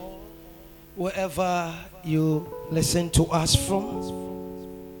Wherever you listen to us from,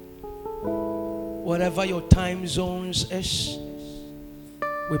 whatever your time zones is,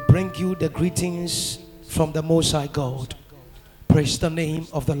 we bring you the greetings from the Most High God. Praise the name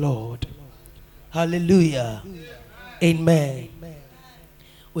of the Lord. Hallelujah. Amen.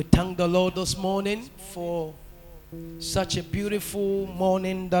 We thank the Lord this morning for such a beautiful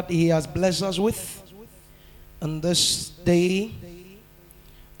morning that He has blessed us with. And this day,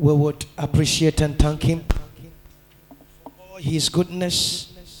 we would appreciate and thank Him for all His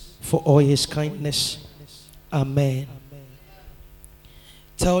goodness, for all His kindness. Amen.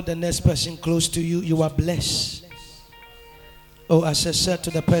 Tell the next person close to you, you are blessed. Oh, as I said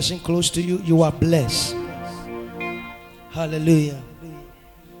to the person close to you, you are blessed. Hallelujah.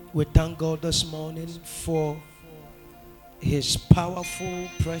 We thank God this morning for His powerful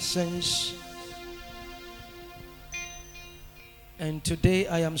presence. And today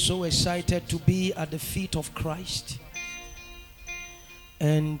I am so excited to be at the feet of Christ.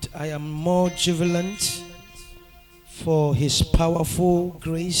 And I am more jubilant for His powerful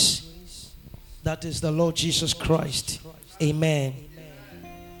grace. That is the Lord Jesus Christ. Amen.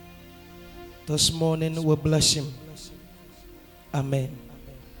 This morning we bless Him. Amen.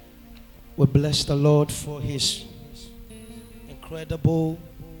 We bless the Lord for His incredible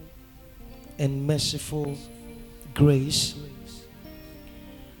and merciful grace.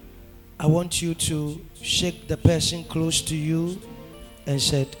 I want you to shake the person close to you and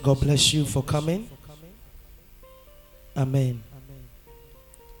say, God bless you for coming. Amen.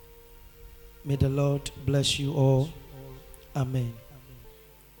 May the Lord bless you all. Amen.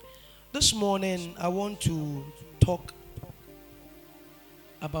 This morning I want to talk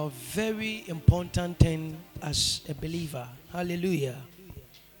about very important thing as a believer. Hallelujah.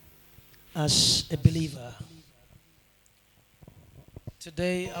 As a believer.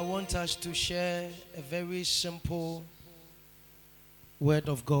 Today I want us to share a very simple word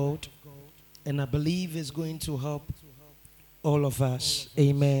of God, and I believe it's going to help all of us.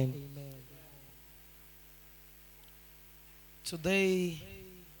 Amen. Today,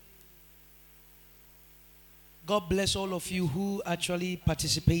 God bless all of you who actually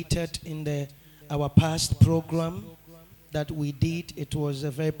participated in our past program that we did. It was a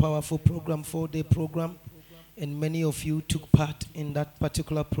very powerful program, 4-day program. And many of you took part in that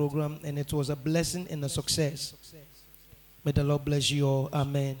particular program, and it was a blessing and a success. May the Lord bless you all.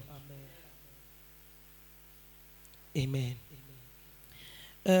 Amen. Amen.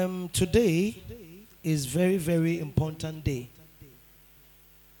 Today is very, very important day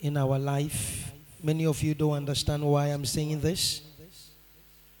in our life. Many of you don't understand why I'm saying this.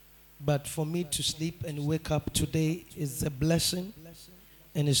 But for me to sleep and wake up today is a blessing.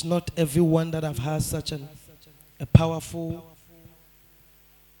 And it's not everyone that have had such a powerful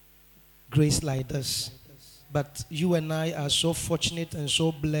grace like this. But you and I are so fortunate and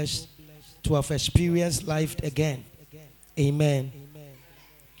so blessed to have experienced life again. Amen.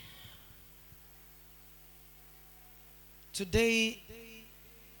 Today,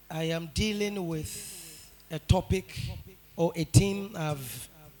 I am dealing with a topic or a theme I've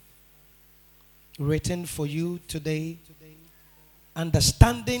written for you today.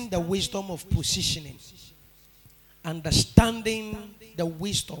 Understanding the wisdom of positioning. Understanding the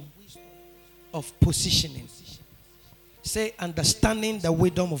wisdom of positioning. Say, understanding the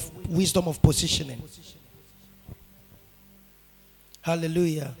wisdom of positioning.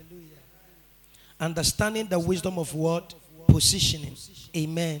 Hallelujah. Understanding the wisdom of what? Positioning.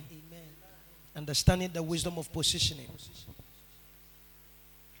 Amen. Understanding the wisdom of positioning.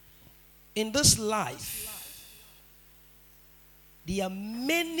 In this life, there are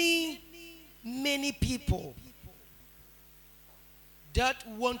many, many people that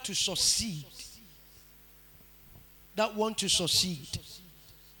want to succeed.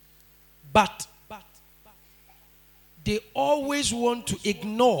 But they always want to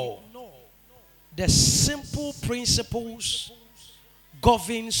ignore the simple principles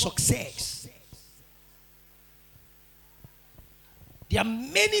governing success. There are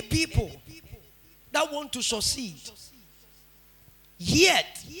many people that want to succeed,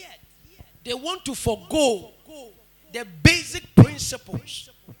 yet they want to forego the basic principles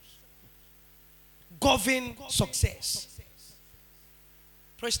govern success.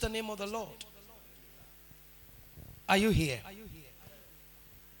 Praise the name of the Lord. Are you here?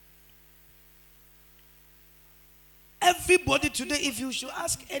 Everybody today, if you should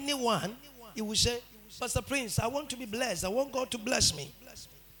ask anyone, he will say, Pastor Prince, I want to be blessed. I want God to bless me.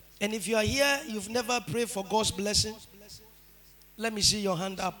 And if you are here, you've never prayed for God's blessing, let me see your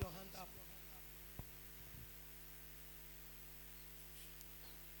hand up.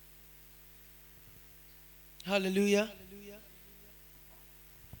 Hallelujah.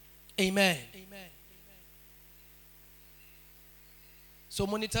 Amen. So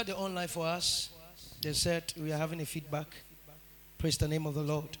monitor the online for us. They said we are having a feedback. Praise the name of the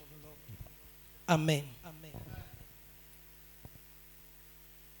Lord. Amen.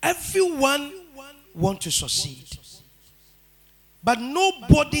 Everyone wants to succeed, but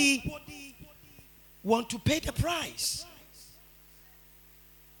nobody wants to pay the price.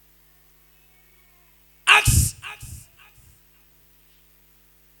 Ask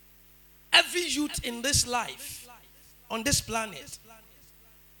every youth in this life, on this planet,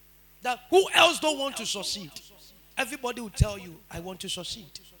 that who else don't want to succeed? Everybody will tell you, I want to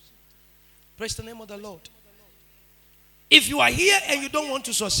succeed. Praise the name of the Lord. If you are here and you don't want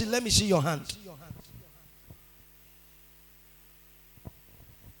to succeed, let me see your hand.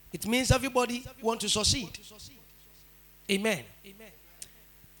 It means everybody wants to succeed. Amen.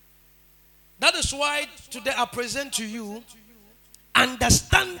 That is why today I present to you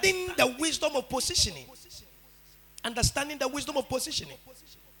understanding the wisdom of positioning. Understanding the wisdom of positioning.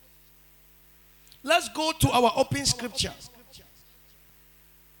 Let's go to our open scripture.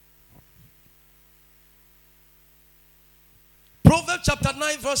 Proverbs chapter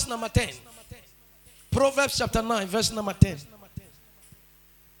 9 verse number 10. Proverbs chapter 9 verse number 10.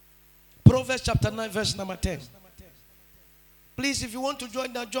 Proverbs chapter 9 verse number 10. Please, if you want to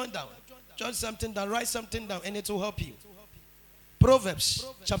join down, join down. Join something down, write something down, and it will help you. Proverbs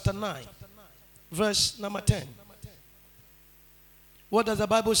chapter 9 verse number 10. What does the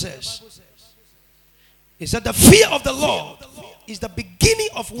Bible says? It said the fear of the Lord is the beginning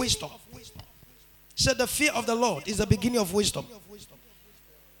of wisdom. It said the fear of the Lord is the beginning of wisdom.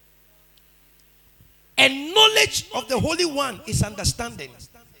 And knowledge of the Holy One is understanding.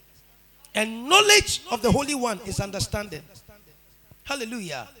 And knowledge of the Holy One is understanding.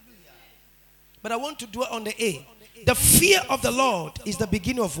 Hallelujah. But I want to dwell on the A. The fear of the Lord is the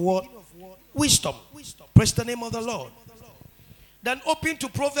beginning of what? Wisdom. Praise the name of the Lord. Then open to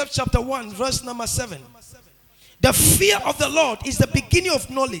Proverbs chapter 1 verse number 7. The fear of the Lord is the beginning of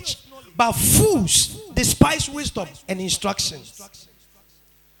knowledge, but fools despise wisdom and instruction.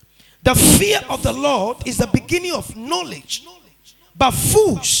 The fear of the Lord is the beginning of knowledge, but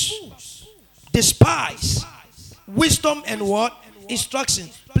fools despise wisdom and what? Instruction.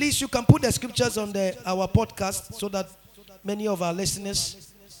 Please, you can put the scriptures on our podcast so that many of our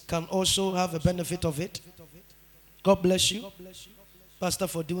listeners can also have a benefit of it. God bless you, Pastor,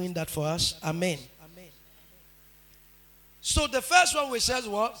 for doing that for us. Amen. So the first one we says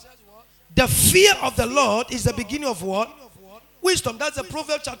what? The fear of the Lord is the beginning of what? Wisdom. That's the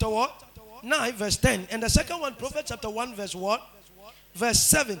Proverbs chapter what? 9 verse 10. And the second one, Proverbs chapter 1 verse what? Verse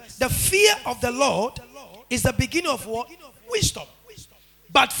 7. The fear of the Lord is the beginning of what? Wisdom.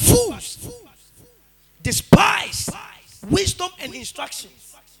 But fools despise wisdom and instruction.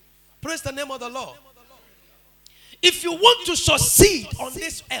 Praise the name of the Lord. If you want to succeed on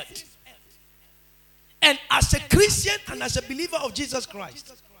this earth, and as a Christian and as a believer of Jesus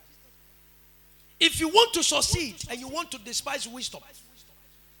Christ, if you want to succeed and you want to despise wisdom,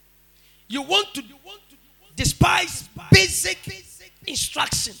 you want to despise basic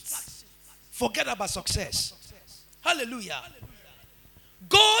instructions, forget about success. Hallelujah.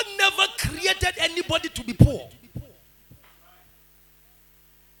 God never created anybody to be poor.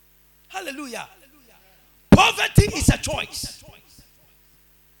 Hallelujah. Poverty is a choice.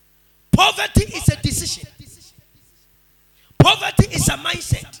 Poverty is a decision. Poverty is a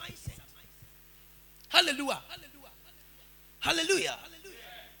mindset. Hallelujah. Hallelujah.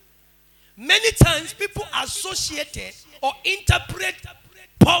 Many times people associate or interpret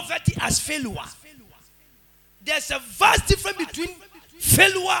poverty as failure. There's a vast difference between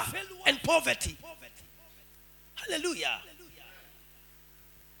failure and poverty. Hallelujah.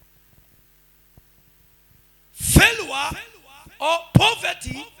 Failure or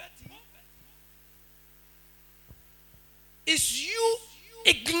poverty is you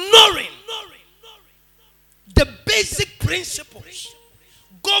ignoring the basic principles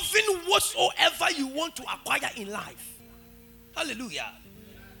govern whatsoever you want to acquire in life. Hallelujah.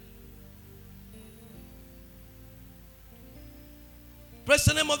 Praise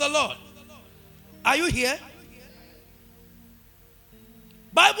the name of the Lord. Are you here?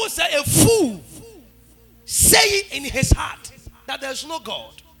 Bible says a fool saying in his heart that there is no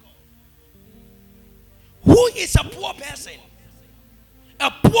God. Who is a poor person?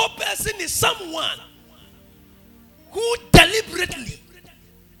 A poor person is someone who deliberately,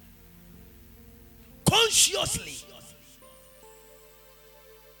 consciously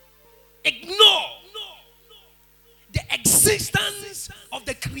ignore the existence of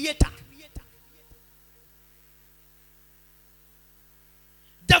the Creator.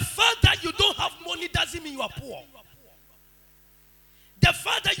 you are poor. The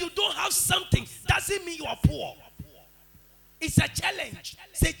fact that you don't have something doesn't mean you are poor. It's a challenge.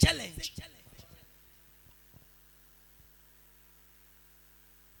 Say challenge.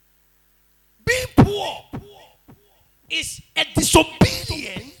 Being poor is a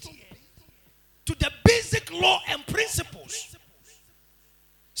disobedience to the basic law and principles.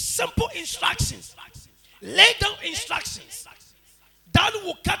 Simple instructions. Lay down instructions that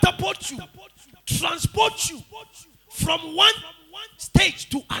will catapult you, transport you from one stage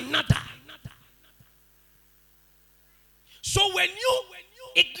to another. So when you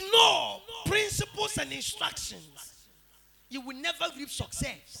ignore principles and instructions, you will never reap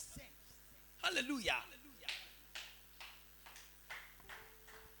success. Hallelujah.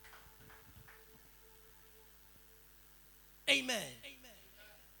 Amen.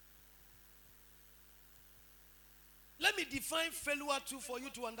 Let me define failure too for you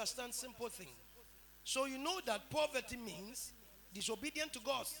to understand simple thing. So you know that poverty means disobedience to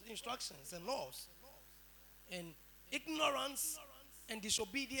God's instructions and laws, and ignorance and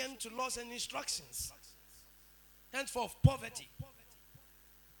disobedience to laws and instructions. Henceforth, poverty.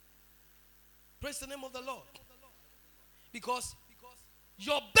 Praise the name of the Lord. Because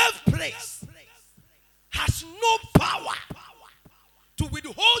your birthplace has no power to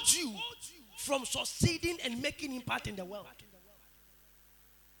withhold you from succeeding and making impact in the world.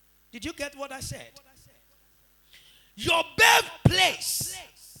 Did you get what I said? Your birthplace,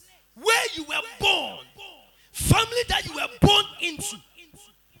 where you were born, family that you were born into,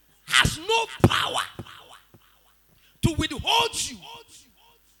 has no power to withhold you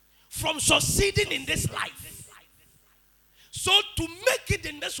from succeeding in this life. So to make it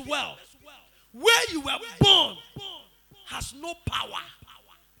in this world, where you were born has no power.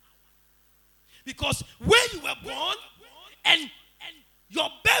 Because where you were born and your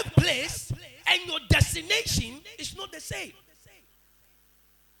birthplace and your destination is not the same.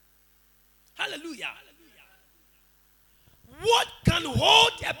 Hallelujah. What can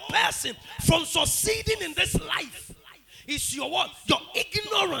hold a person from succeeding in this life is your what? Your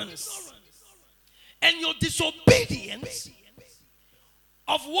ignorance and your disobedience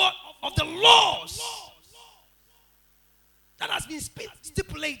of what? Of the laws that has been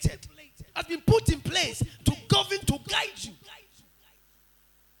stipulated, has been put in place to govern, to guide you.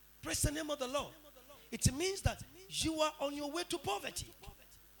 Praise the name of the Lord. It means that you are on your way to poverty.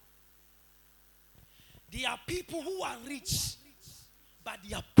 There are people who are rich, but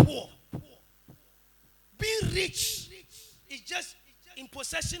they are poor. Being rich is just in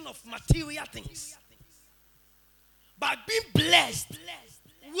possession of material things. But being blessed,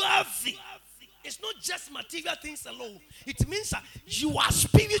 wealthy, it's not just material things alone. It means that you are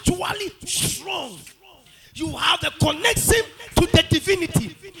spiritually strong. You have the connection to the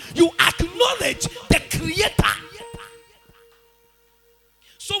divinity. You acknowledge the Creator.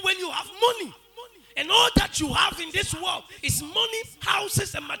 So when you have money, and all that you have in this world is money,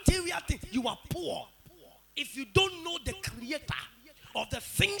 houses, and material things, you are poor. If you don't know the Creator of the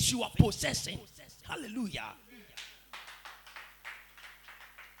things you are possessing. Hallelujah.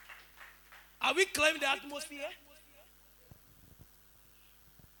 Are we climbing the atmosphere?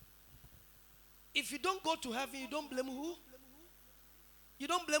 If you don't go to heaven, you don't blame who? You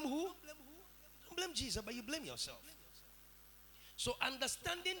don't blame who? You don't blame Jesus, but you blame yourself. So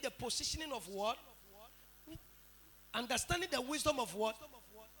understanding the positioning of what? Understanding the wisdom of what?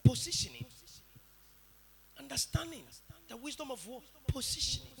 Positioning. Understanding the wisdom of what?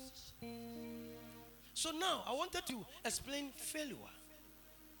 Positioning. So now, I wanted to explain failure.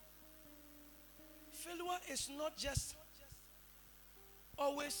 Failure is not just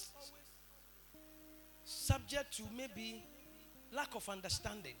always subject to maybe lack of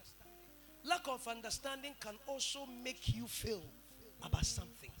understanding. Lack of understanding can also make you fail about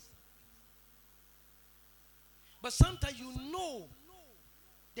something. But sometimes you know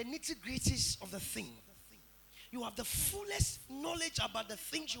the nitty-gritties of the thing. You have the fullest knowledge about the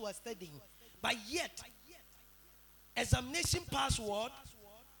things you are studying. But yet, examination password,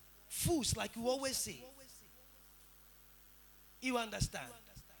 fools, like you always say. You understand?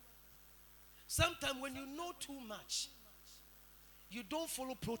 Sometimes when you know too much, you don't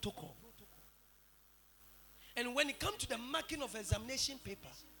follow protocol. And when it comes to the marking of examination paper,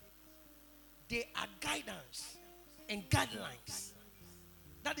 there are guidance and guidelines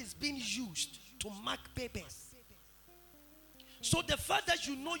that is being used to mark papers. So the fact that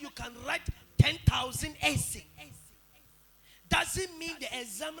you know you can write 10,000 essays doesn't mean the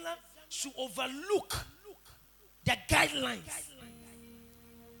examiner should overlook the guidelines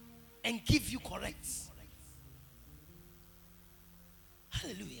and give you correct.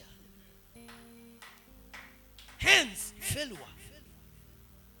 Hence, failure.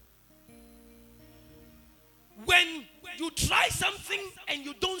 When you try something and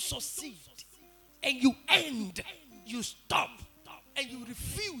you don't succeed, and you end, you stop, and you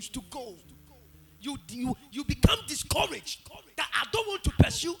refuse to go, you become discouraged that I don't want to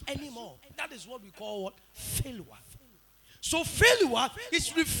pursue anymore. That is what we call what? Failure. So failure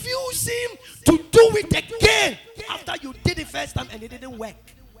is refusing to do it again after you did it first time and it didn't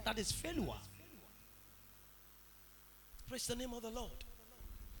work. That is failure. Praise the name of the Lord.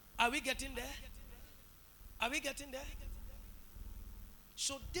 Are we getting there? Are we getting there?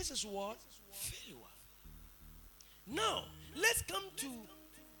 So this is what? Failure. Now, let's come to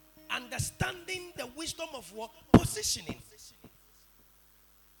understanding the wisdom of what? Positioning.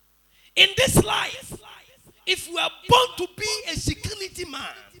 In this life, if you are born to be a security man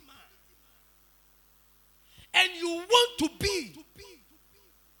and you want to be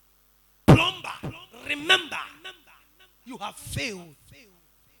plumber, remember, you have failed.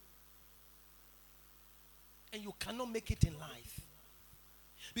 And you cannot make it in life.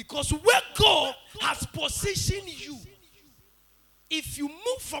 Because where God has positioned you, if you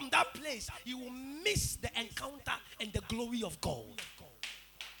move from that place, you will miss the encounter and the glory of God.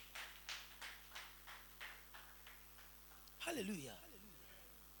 Hallelujah.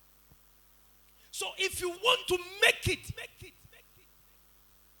 So if you want to make it,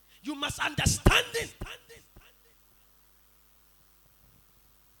 you must understand it.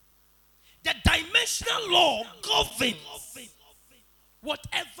 The dimensional law governs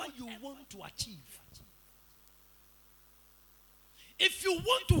whatever you want to achieve. If you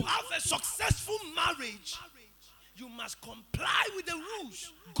want to have a successful marriage, you must comply with the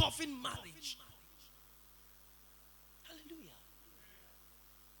rules governing marriage. Hallelujah.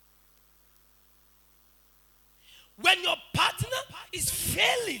 When your partner is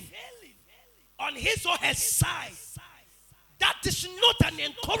failing on his or her side, that is not an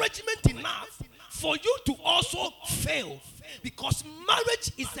encouragement enough for you to also fail. Because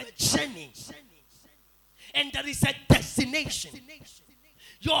marriage is a journey. And there is a destination.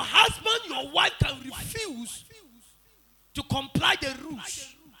 Your husband, your wife can refuse to comply the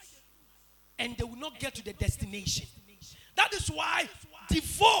rules. And they will not get to the destination. That is why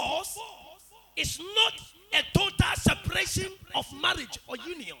divorce is not a total separation of marriage or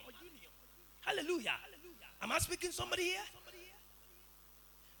union. Hallelujah. Am I speaking to somebody here?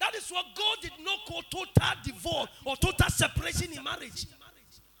 That is what God did not call total divorce or total separation in marriage.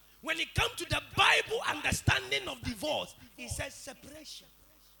 When it comes to the Bible understanding of divorce, it says separation.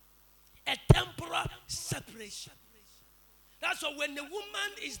 A temporal separation. That's why when a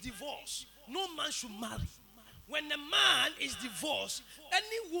woman is divorced, no man should marry. When a man is divorced,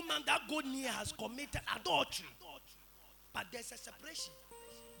 any woman that goes near has committed adultery. But there's a separation.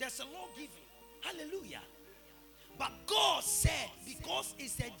 There's a law given. Hallelujah. But God said, because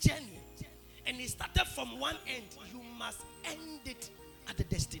it's a journey and it started from one end, you must end it at the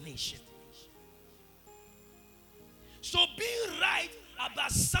destination. So being right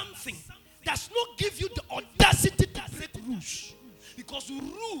about something does not give you the audacity to break rules. Because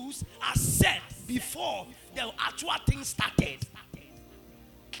rules are set before the actual thing started.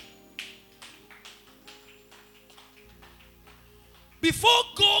 Before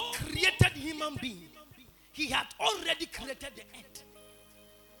God created human beings, He had already created the earth.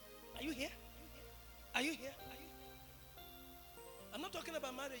 Are you here? Are you here? I'm not talking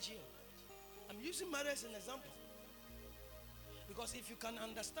about marriage here. I'm using marriage as an example. Because if you can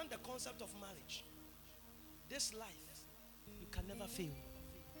understand the concept of marriage, this life, you can never fail.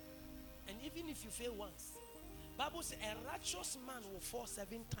 And even if you fail once, Bible says a righteous man will fall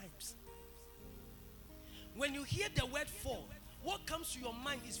 7 times. When you hear the word fall, what comes to your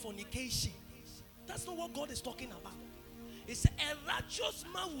mind is fornication. That's not what God is talking about. It's a righteous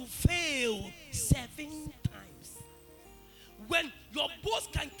man will fail 7 times. When your boss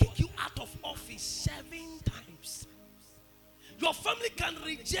can kick you out of office 7 times. Your family can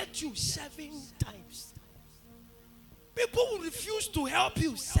reject you 7 times. People will refuse to help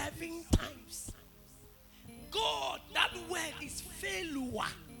you 7 times. God, that word is failure.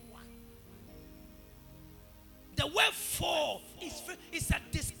 The word fall is a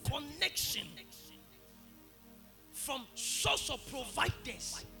disconnection from source of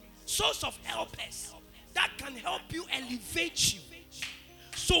providers, source of helpers that can help you elevate you.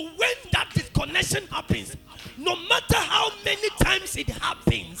 So when that disconnection happens, no matter how many times it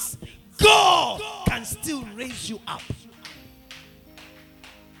happens, God can still raise you up.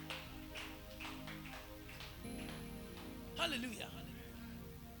 Hallelujah.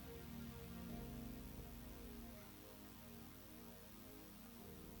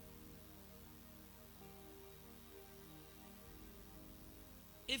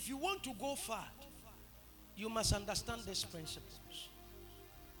 If you want to go far, you must understand these principles.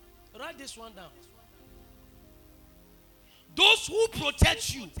 Write this one down. Those who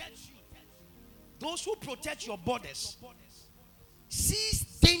protect you, those who protect your borders, sees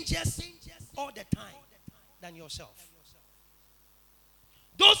dangers all the time than yourself.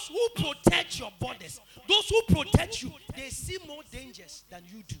 Those who protect your borders, those who protect you, they see more dangers than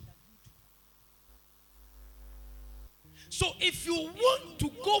you do. So if you want to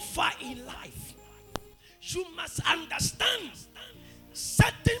go far in life, you must understand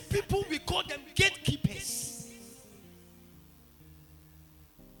certain people, we call them gatekeepers.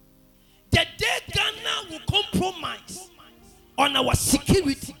 The day Ghana will compromise on our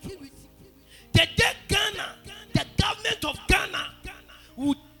security, the day Ghana, the government of Ghana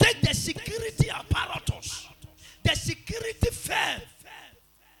will take the security apparatus, the security firm,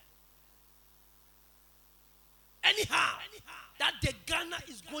 anyhow, that the Ghana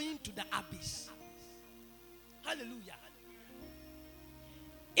is going to the abyss. Hallelujah.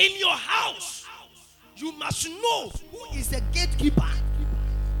 In your house, you must know who is the gatekeeper.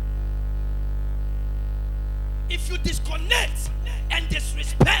 If you disconnect and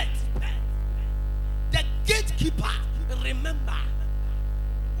disrespect the gatekeeper, remember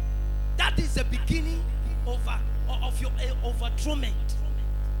that is the beginning of your overthrown.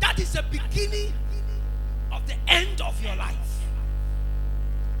 That is the beginning of the end of your life.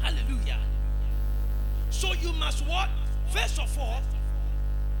 Hallelujah. So you must what? First of all,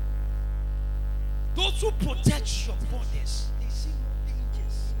 those who protect your borders, they see no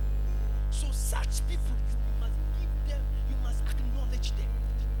dangers. So such people, you must give them, you must acknowledge them.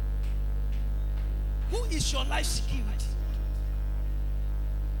 Who is your life security?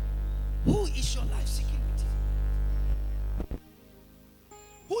 Who is your life security?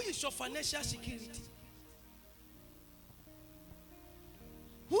 Who is your financial security?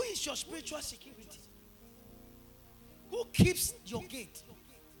 Who is your spiritual security? Who keeps your gate?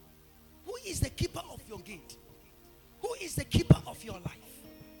 Who is the keeper of your gate? Who is the keeper of your life?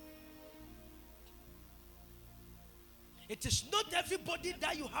 It is not everybody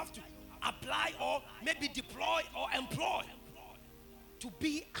that you have to apply or maybe deploy or employ to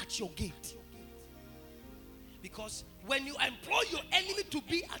be at your gate. Because when you employ your enemy to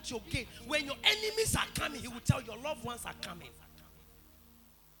be at your gate, when your enemies are coming, he will tell your loved ones are coming.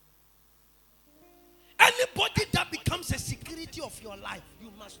 Anybody that becomes a security of your life, you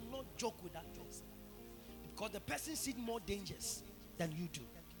must not joke with that person. Because the person sees more dangers than you do.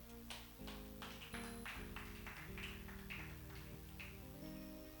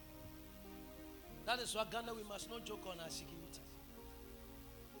 That is why Ghana, we must not joke on our security.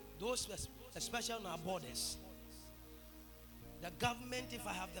 Those, especially on our borders. The government, if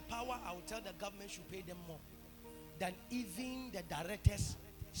I have the power, I will tell the government should pay them more than even the directors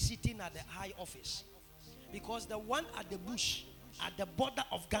sitting at the high office. Because the one at the bush, at the border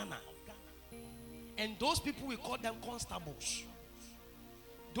of Ghana, and those people, we call them constables.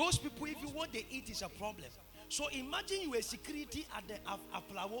 Those people, if you what they eat is a problem. So imagine you a security at the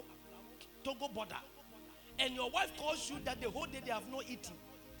Aplawo, Togo border, and your wife calls you that the whole day they have not eaten,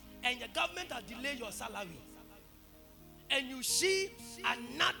 and the government has delayed your salary, and you see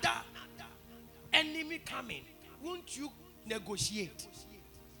another enemy coming. Won't you negotiate?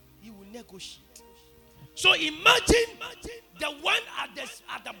 You will negotiate. So imagine the one at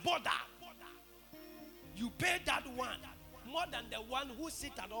the border. You pay that one more than the one who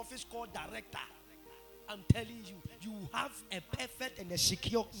sits at the office called director. I'm telling you, you have a perfect and a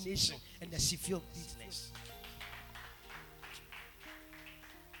secure nation and a secure business.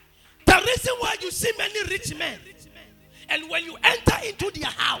 The reason why you see many rich men, and when you enter into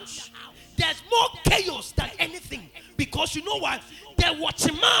their house, there's more chaos than anything. Because you know what? The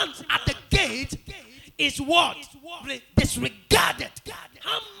watchman at the gate is what? Disregarded.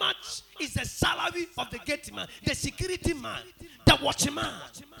 How much is the salary of the gate man, the security man, the watchman?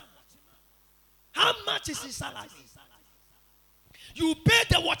 How much is his salary? You pay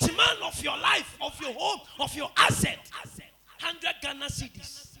the watchman of your life, of your home, of your asset, 100 Ghana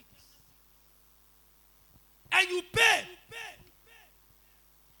cedis. And you pay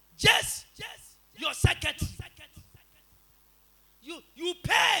just your secretary. You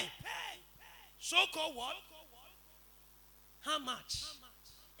pay. So-called what? How much?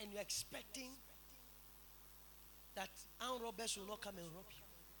 And you're expecting that armed robbers will not come and rob you.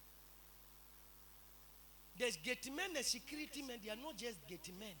 There's gate men and security men. They are not just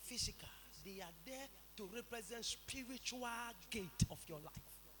gate men, physical. They are there to represent spiritual gate of your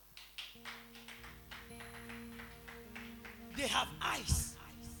life. They have eyes.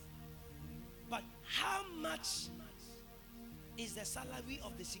 But how much is the salary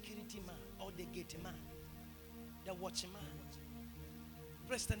of the security man or the gate man, the watchman.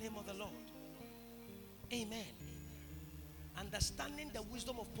 Praise the name of the Lord. Amen. Understanding the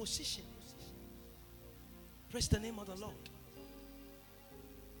wisdom of position. Praise the name of the Lord.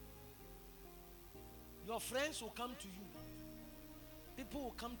 Your friends will come to you. People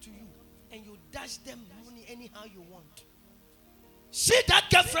will come to you and you dash them money anyhow you want. See that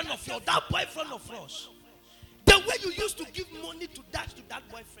girlfriend of yours, that boyfriend of yours. The way you used to give money to dash to that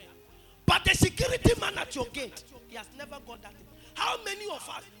boyfriend. But the security man at your gate, he has never got that thing. How many of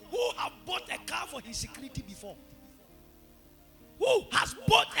us who have bought a car for his security before? Who has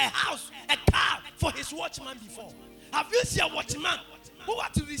bought a house, a car for his watchman before? Have you seen a watchman who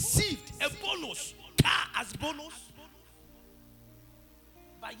has received a bonus, car as bonus?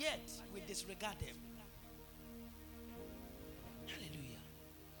 But yet, we disregard them. Hallelujah.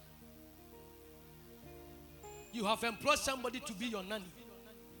 You have employed somebody to be your nanny,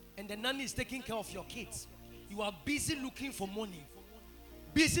 and the nanny is taking care of your kids. You are busy looking for money.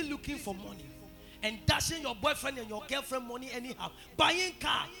 Busy looking for money. And dashing your boyfriend and your girlfriend money anyhow. Buying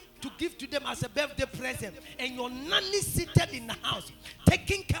car to give to them as a birthday present. And your nanny seated in the house,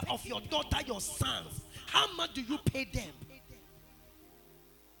 taking care of your daughter, your sons. How much do you pay them?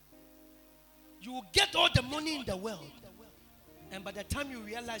 You will get all the money in the world. And by the time you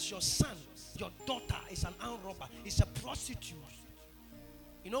realize your son, your daughter is an armed robber, is a prostitute.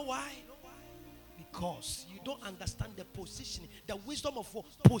 You know why? Because you don't understand the positioning, the wisdom of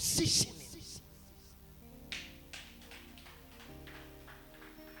positioning.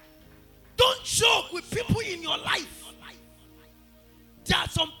 Don't joke with people in your life. There are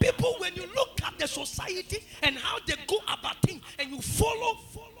some people, when you look at the society and how they go about things, and you follow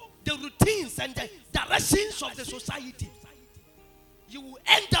the routines and the directions of the society, you will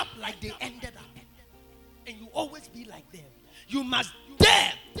end up like they ended up. And you always be like them. You must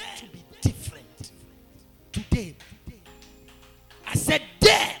dare to be different. Today, I said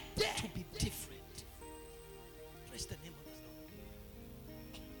dare to be different. Praise the name of the Lord.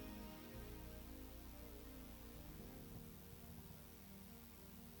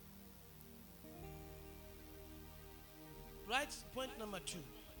 Right? Point number 2.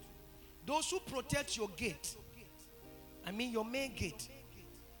 Those who protect your gate, I mean your main gate,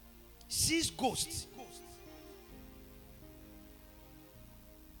 sees ghosts.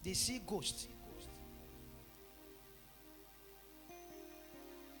 They see ghosts.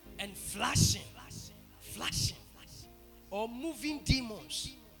 And flashing, or moving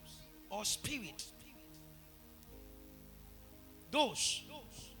demons, or spirits. Those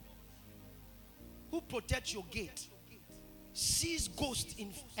who protect your gate sees ghosts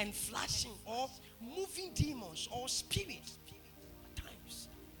and flashing, or moving demons, or spirits at times.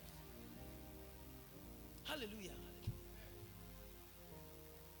 Hallelujah.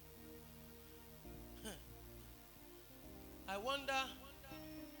 I wonder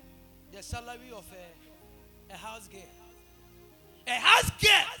the salary of a house girl. A house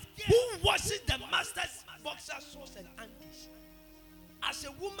girl who washes the master's boxer shorts and undies. As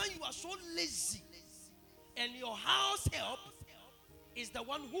a woman, you are so lazy, and your house help is the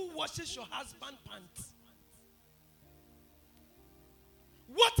one who washes your husband's pants.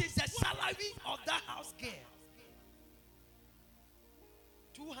 What is the salary of that house girl?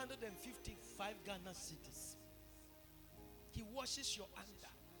 255 Ghana cedis. He washes your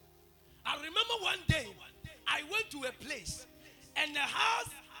under. I remember one day I went to a place and a house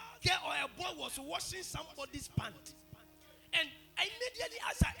girl or a boy was washing somebody's pants. And immediately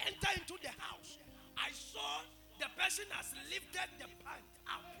as I entered into the house, I saw the person has lifted the pant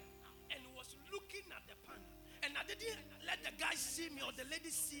up and was looking at the pant. And I didn't let the guy see me or the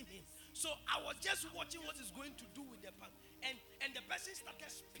lady see me. So I was just watching what he's going to do with the pant. And the person started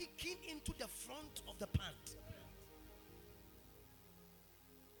speaking into the front of the pant.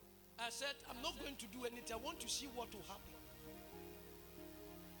 I said, I'm not going to do anything. I want to see what will happen.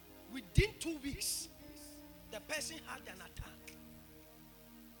 Within 2 weeks, the person had an attack.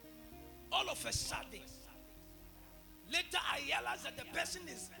 All of a sudden, later I realized that the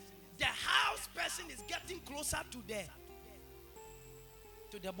house person is getting closer to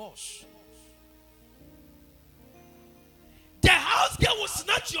the boss. The house girl will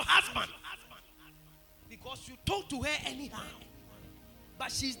snatch your husband because you talk to her anyhow.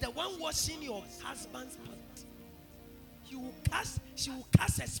 But she's the one washing your husband's pants. She will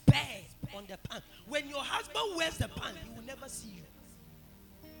cast a spell on the pants. When your husband wears the pants, he will never see you.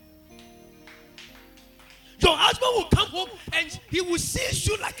 Your husband will come home and he will see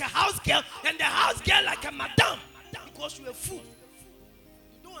you like a house girl and the house girl like a madam. Because you're a fool.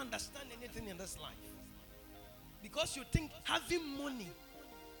 You don't understand anything in this life. Because you think having money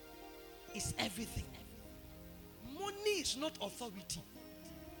is everything. Money is not authority.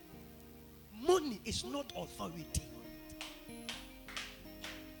 Money is not authority.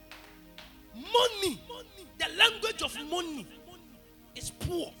 Money, the language of money is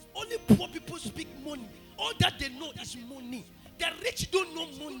poor. Only poor people speak money. All that they know is money. The rich don't know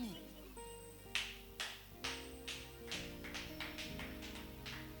money.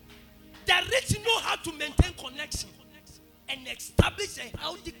 The rich know how to maintain connection and establish a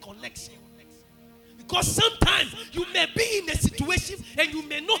healthy connection. Because sometimes you may be in a situation and you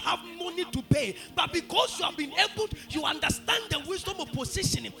may not have money to pay, but because you have been able, you understand the wisdom of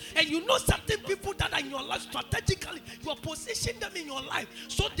positioning, and you know certain people that are in your life strategically, you are positioning them in your life,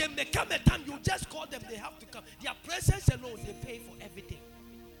 so there may come a time you just call them, they have to come. Their presence alone, they pay for everything.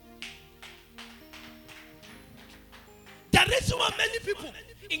 The reason why many people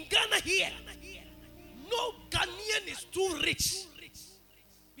in Ghana here, no Ghanaian is too rich.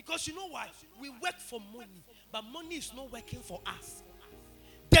 Because you know why? We work for money, but money is not working for us.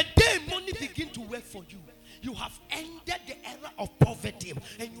 The day money begins to work for you, you have ended the era of poverty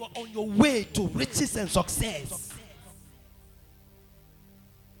and you are on your way to riches and success.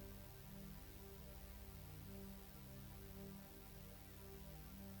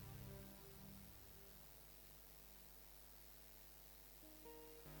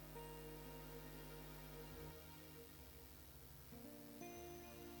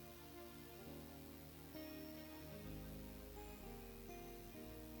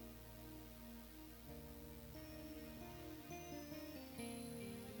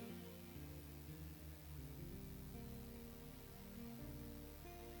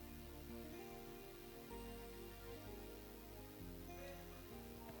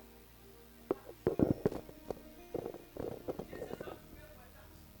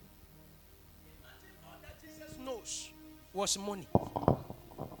 Was money.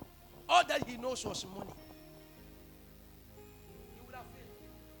 All that he knows was money. He would have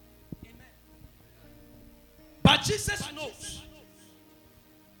failed. Amen. But Jesus knows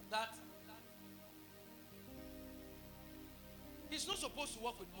that he's not supposed to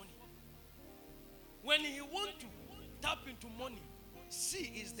work with money. When he wants to tap into money,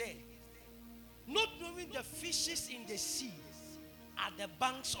 sea is there. Not knowing the fishes in the sea are the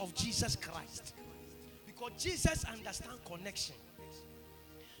banks of Jesus Christ. Because Jesus understands connection.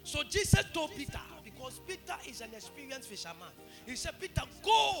 So Jesus told Peter, because Peter is an experienced fisherman, he said, Peter,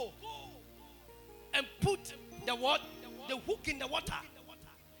 go and put the hook in the water.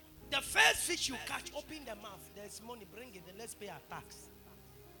 The first fish you catch, open the mouth. There's money, bring it, and let's pay our tax.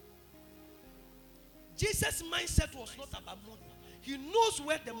 Jesus' mindset was not about money. He knows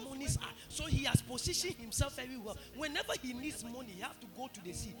where the monies are. So he has positioned himself very well. Whenever he needs money, he has to go to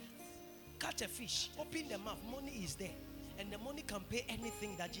the sea. Catch a fish, open the mouth, money is there. And the money can pay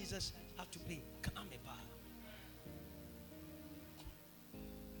anything that Jesus had to pay.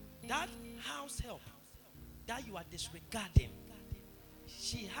 That house help that you are disregarding,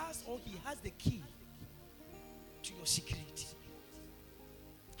 he has the key to your security.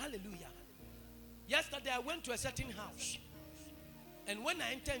 Hallelujah. Yesterday I went to a certain house. And when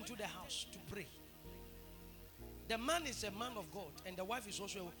I entered into the house to pray, the man is a man of God and the wife is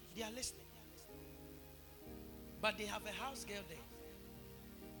also, they are listening. But they have a house girl there.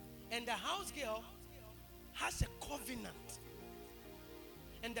 And the house girl has a covenant.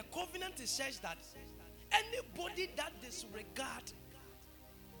 And the covenant says that anybody that disregard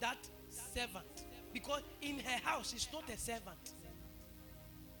that servant, because in her house she's not a servant,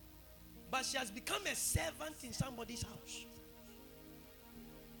 but she has become a servant in somebody's house.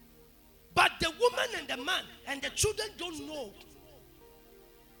 But the woman and the man and the children don't know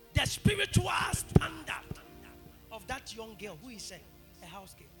the spiritual standard of that young girl who is a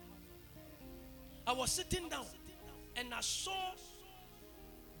house girl. I was sitting down and I saw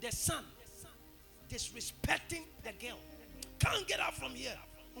the son disrespecting the girl. Can't get out from here.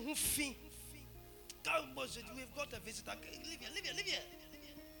 We've got a visitor. Live here.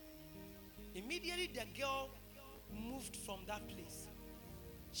 Immediately the girl moved from that place.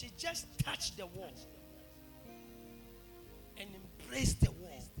 She just touched the wall and embraced the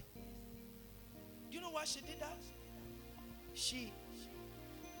wall. Do you know why she did that? She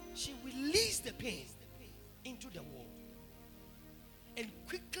released the pain into the wall. And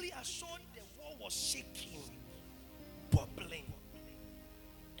quickly I saw the wall was shaking, bubbling.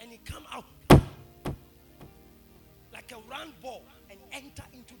 And it came out like a round ball and enter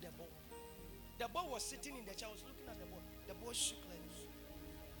into the ball. The ball was sitting in the chair. I was looking at the ball. The ball shook like this.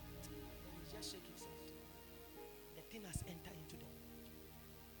 And he just shook himself. The thing has entered into the ball.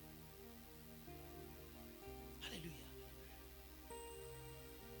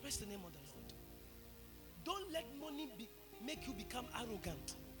 Praise the name of the Lord. Don't let money make you become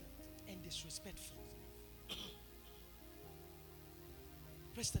arrogant and disrespectful.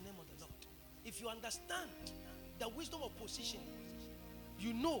 Praise the name of the Lord. If you understand the wisdom of position,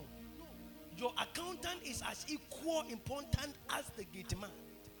 you know your accountant is as equal important as the gate man.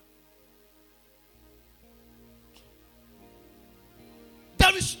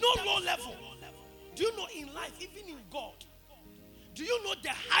 There is no low level. Do you know in life, even in God, do you know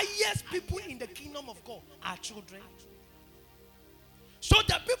the highest people in the kingdom of God are children? So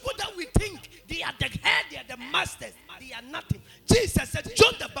the people that we think they are the head, they are the masters, they are nothing. Jesus said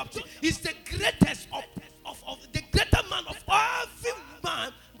John the Baptist is the greatest of the greater man of every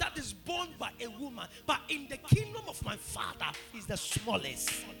man that is born by a woman. But in the kingdom of my Father is the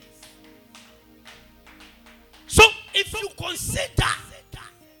smallest. So if you consider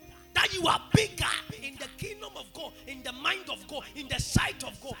that you are bigger in the kingdom of God, in the mind of God, in the sight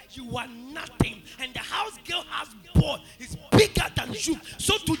of God, you are nothing. And the house girl has born is bigger than you.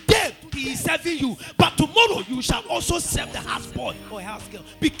 So today he is serving you, but tomorrow you shall also serve the house boy or house girl.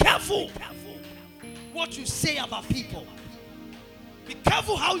 Be careful what you say about people. Be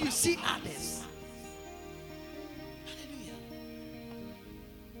careful how you see others. Hallelujah.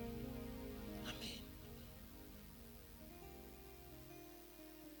 Amen.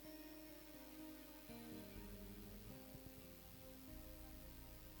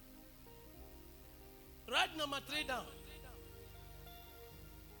 Write number 3 down.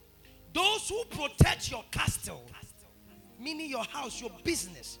 Those who protect your castle, meaning your house, your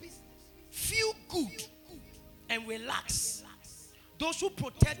business, feel good and relax. Those who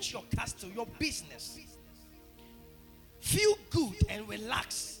protect your castle, your business, feel good and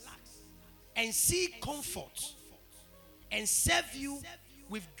relax and see comfort and serve you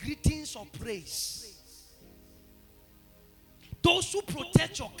with greetings or praise. Those who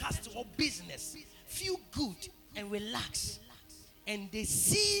protect your castle or business feel good and relax, and they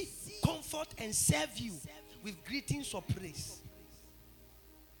see comfort and serve you with greetings or praise.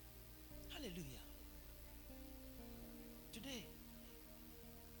 Hallelujah. Today,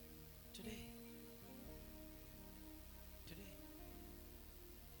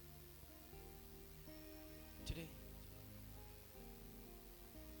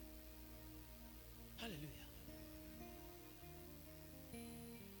 hallelujah.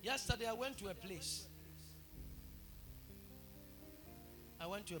 Yesterday I went to a place.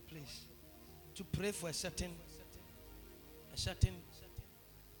 To pray for a certain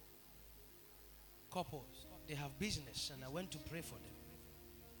couple. They have business, and I went to pray for them.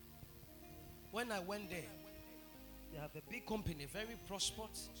 When I went there, they have a big company, very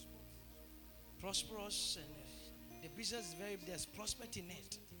prosperous, and the business is there's prosperity in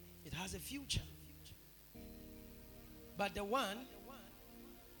it. It has a future. But the one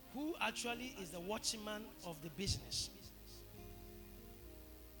who actually is the watchman of the business,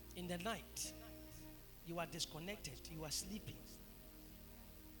 in the night, you are disconnected, you are sleeping,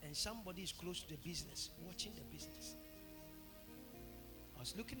 and somebody is close to the business, watching the business. I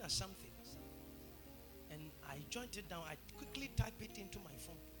was looking at something, and I jotted it down. I quickly typed it into my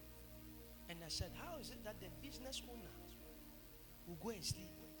phone, and I said, how is it that the business owner will go and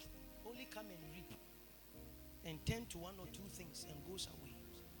sleep, only come and reap, and tend to one or two things and goes away,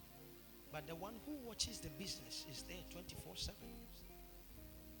 but the one who watches the business is there 24/7?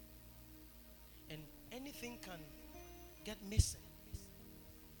 And anything can get missing,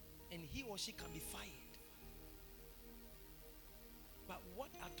 and he or she can be fired. But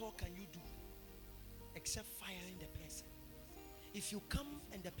what at all can you do except firing the person? If you come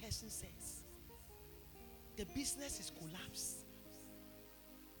and the person says the business is collapsed,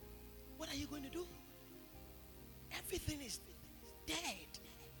 what are you going to do? Everything is dead.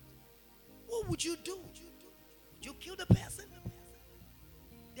 What would you do? Would you kill the person?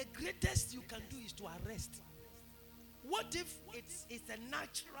 The greatest you can do is to arrest. What if it's a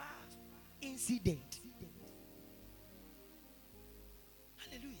natural incident?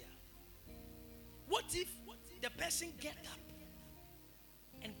 Hallelujah. What if the person get up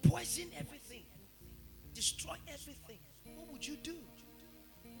and poison everything, destroy everything? What would you do?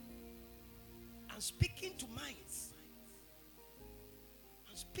 I'm speaking to minds.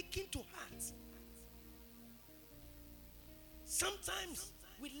 I'm speaking to hearts. Sometimes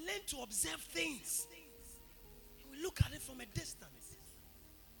we learn to observe things. We look at it from a distance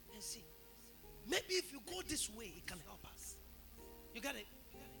and see. Maybe if you go this way, it can help us. You got it?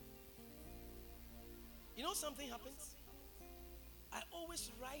 You know something happens? I always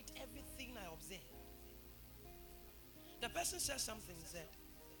write everything I observe. The person says something, said,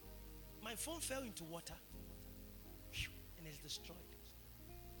 my phone fell into water and it's destroyed.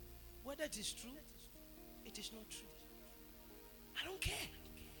 Whether it is true, it is not true. I don't care.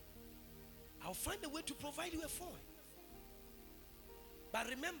 I'll find a way to provide you a phone. But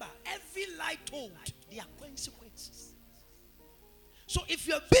remember, every lie told, there are consequences. So if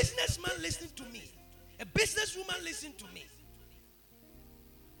you're a businessman listening to me, a businesswoman listening to me,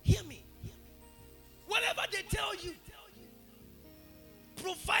 hear me. Whatever they tell you,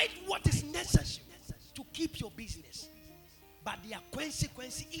 provide what is necessary to keep your business. But there are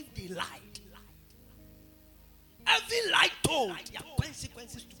consequences if they lied. Every lie told, there are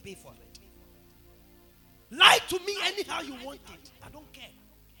consequences to pay for it. Lie to me anyhow you want it. I don't care.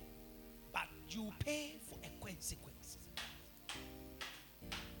 But you pay for a consequence.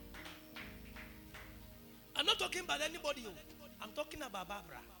 I'm not talking about anybody. I'm talking about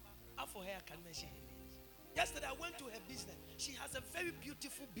Barbara. How for her I can mention her name. Yesterday I went to her business. She has a very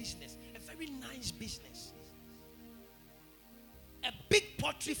beautiful business. A very nice business. A big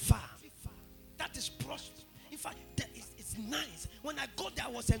poultry farm. That is prosperous. In fact, it's nice. When I got there,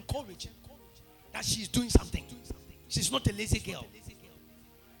 I was encouraged that she's doing something. She's not a lazy girl.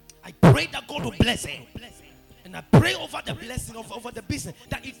 I pray that God will bless her. And I pray over the blessing over the business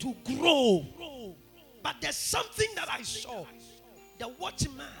that it will grow. But there's something that I saw. The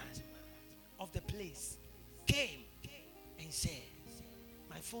watchman of the place came and said,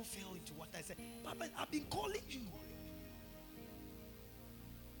 my phone fell into water. I said, Papa, I've been calling you.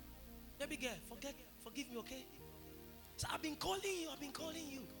 Baby girl, forgive me, okay? So I've been calling you.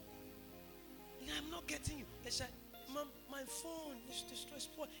 I'm not getting you. They said, Mom, my phone is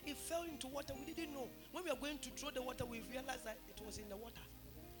destroyed. It fell into water. We didn't know. When we were going to throw the water, we realized that it was in the water.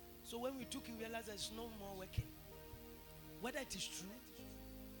 So when we took it, we realized that it's no more working. Whether it is true,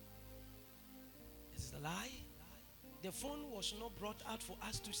 this is a lie. The phone was not brought out for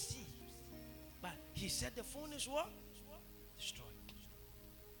us to see. But he said the phone is what? Destroyed.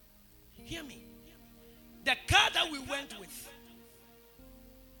 Hear me. The car that we went with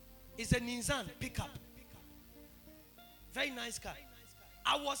is a Nissan pickup. Very nice car.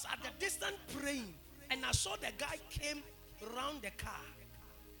 I was at the distance praying and I saw the guy came around the car.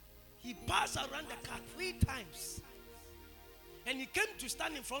 He passed around the car 3 times. And he came to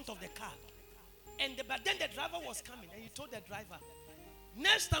stand in front of the car. But then the driver was coming and he told the driver,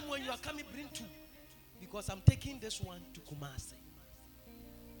 next time when you are coming, bring 2. Because I'm taking this one to Kumasi.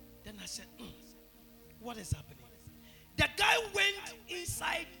 Then I said, what is happening? The guy went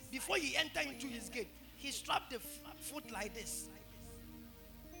inside before he entered into his gate. He strapped the foot like this.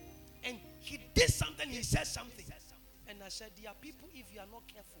 And he did something, he said something. And I said, there are people, if you are not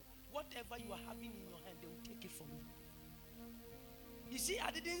careful, whatever you are having in your hand, they will take it from you. You see,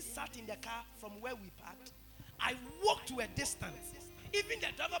 I didn't sat in the car from where we parked. I walked to a distance. Even the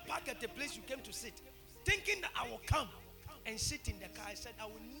driver parked at the place you came to sit, thinking that I will come and sit in the car. I said, I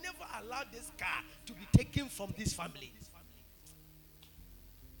will never allow this car to be taken from this family.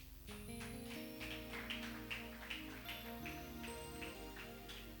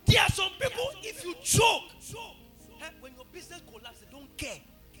 There are some people, if you choke, when your business collapses, they don't care.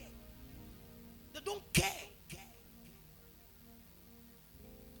 They don't care.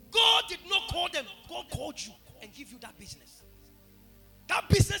 God did not call them. God called you and give you that business. That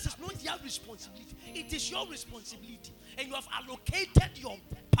business is not your responsibility. It is your responsibility. And you have allocated your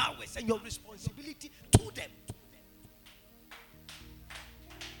powers and your responsibility to them.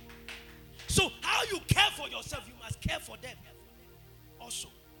 So how you care for yourself, you must care for them also.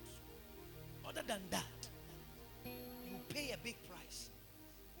 Other than that, you pay a big price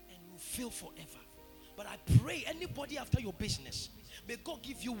and you fail forever. But I pray anybody after your business, may God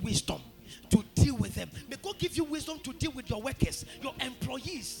give you wisdom to deal with them. May God give you wisdom to deal with your workers, your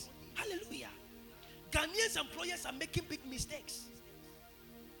employees. Hallelujah. Ghanaians employers are making big mistakes.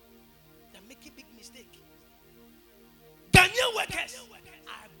 They're making big mistakes. Ghanaian workers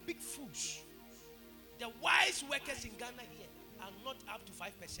are big fools. The wise workers in Ghana here are not up to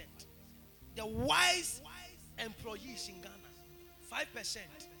 5%. The wise employees in Ghana, 5%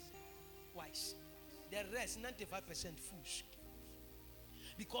 wise. The rest, 95% fools.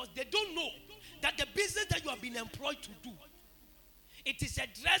 Because they don't know that the business that you have been employed to do, it is a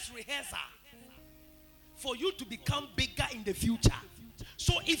dress rehearsal for you to become bigger in the future.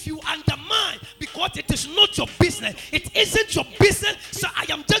 So if you undermine because it is not your business, it isn't your business, so I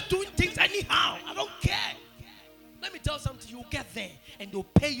am just doing things anyhow. I don't care. Let me tell you something. You get there and they'll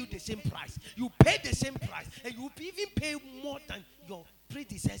pay you the same price. You pay the same price and you even pay more than your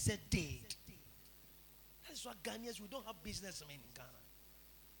predecessor did. That's why Ghanaians, we don't have businessmen in Ghana.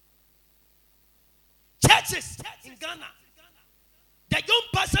 Churches in Ghana, the young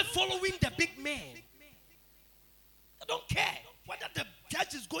person following the big man. They don't care whether the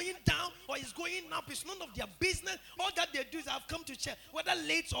church is going down or is going up, it's none of their business. All that they do is I've come to church, whether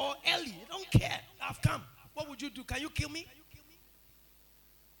late or early. They don't care. I've come. What would you do? Can you kill me?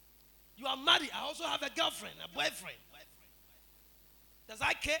 You are married. I also have a girlfriend, a boyfriend. Does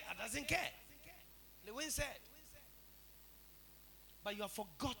I care? I doesn't care. Lewin said. But you have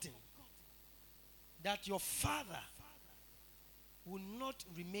forgotten that your father will not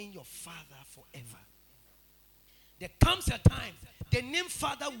remain your father forever. There comes a time the name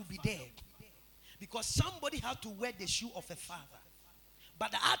father will be dead because somebody had to wear the shoe of a father.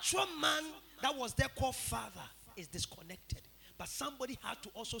 But the actual man that was there called father is disconnected. But somebody had to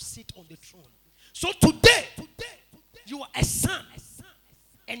also sit on the throne. So today, you are a son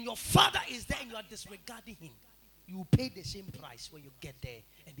and your father is there and you are disregarding him. You will pay the same price when you get there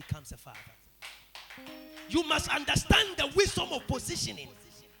and becomes a father. You must understand the wisdom of positioning.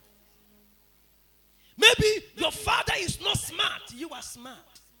 Maybe your father is not smart. You are smart.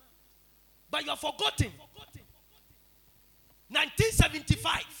 But you are forgotten.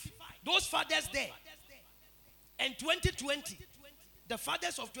 1975, those fathers there. And 2020, the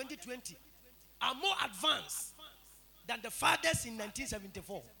fathers of 2020 are more advanced than the fathers in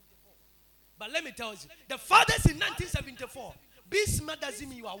 1974. But let me tell you, the fathers in 1974, being smart doesn't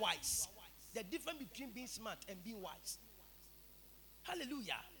mean you are wise. The difference between being smart and being wise.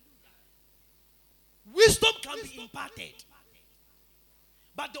 Hallelujah. Wisdom can be imparted.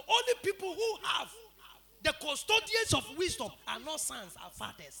 But the only people who have the custodians of wisdom are not sons, are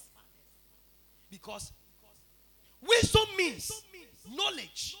fathers. Because wisdom means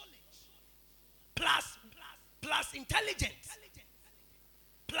knowledge plus intelligence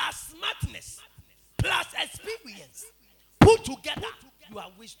plus smartness plus experience. Put together, you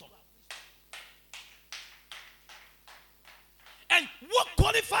are wisdom. And what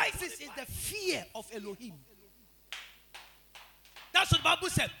qualifies this is the fear of Elohim. That's what the Bible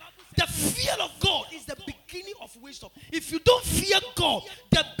said. The fear of God is the beginning of wisdom. If you don't fear God,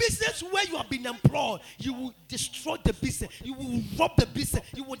 the business where you have been employed, you will destroy the business. You will rob the business.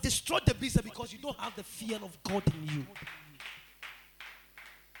 You will destroy the business because you don't have the fear of God in you.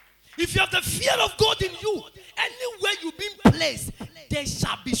 If you have the fear of God in you, anywhere you've been placed, there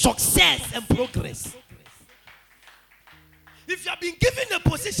shall be success and progress. If you have been given a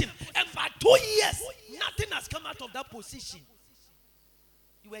position and for 2 years, nothing has come out of that position,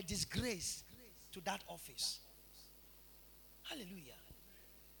 you were disgraced to that office. Hallelujah.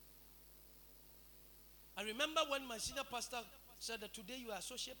 I remember when my senior pastor said that today you are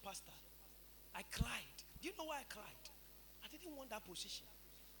associate pastor. I cried. Do you know why I cried? I didn't want that position.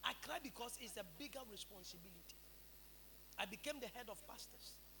 I cried because it's a bigger responsibility. I became the head of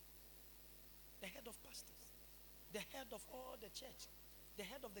pastors. The head of pastors. The head of all the church. The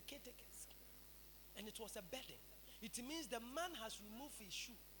head of the caretakers. And it was a burden. It means the man has removed his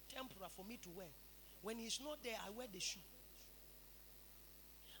shoe, temporary, for me to wear. When he's not there, I wear the shoe.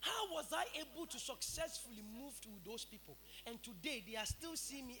 How was I able to successfully move to those people? And today, they are still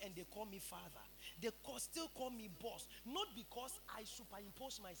seeing me and they call me father. They still call me boss. Not because I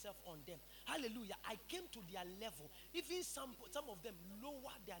superimpose myself on them. Hallelujah. I came to their level. Even some of them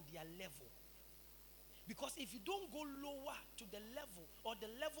lower than their level. Because if you don't go lower to the level or the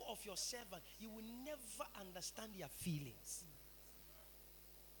level of your servant, you will never understand their feelings.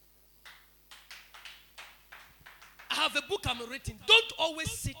 I have a book I'm writing. Don't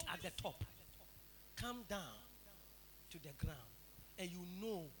always sit at the top. Come down to the ground and you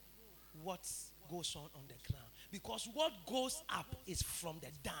know what goes on the ground. Because what goes up is from the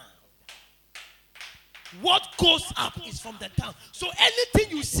down. What goes up is from the down. So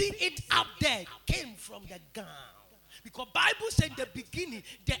anything you see it up there came from the ground. Because Bible said in the beginning,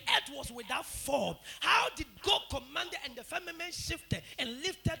 the earth was without form. How did God command it and the firmament shifted and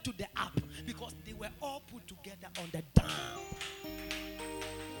lifted to the up? Because they were all put together on the down.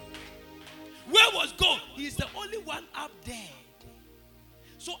 Where was God? He is the only one up there.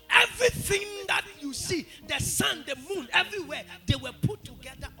 So everything that you see, the sun, the moon, everywhere, they were put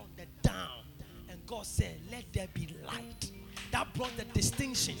together on the down. God said, let there be light. That brought the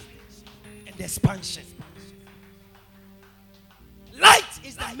distinction and the expansion. Light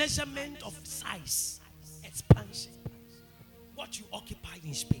is the measurement of size, expansion. What you occupy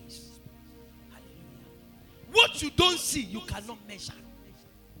in space. Hallelujah. What you don't see, you cannot measure.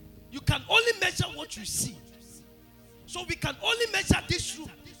 You can only measure what you see. So we can only measure this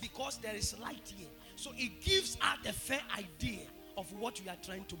room because there is light here. So it gives us a fair idea of what we are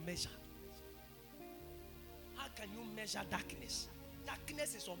trying to measure. How can you measure darkness?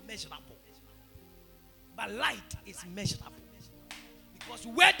 Darkness is unmeasurable. But light is measurable. Because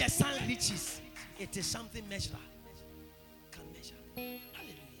where the sun reaches, it is something measurable. Can measure.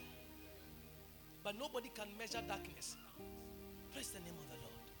 but nobody can measure darkness. Praise the name of the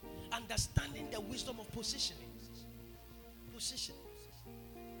Lord. Understanding the wisdom of positioning. Positioning.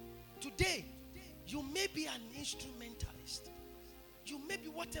 Today, you may be an instrumentalist. You may be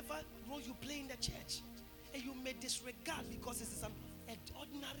whatever role you play in the church. And you may disregard because it is an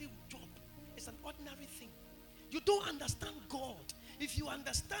ordinary job. It's an ordinary thing. You don't understand God. If you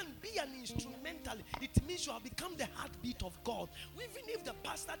understand, be an instrumental, it means you have become the heartbeat of God. Even if the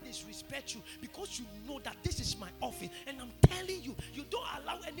pastor disrespects you, because you know that this is my office, and I'm telling you, you don't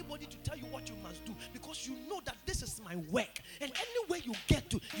allow anybody to tell you what you must do, because you know that this is my work. And anywhere you get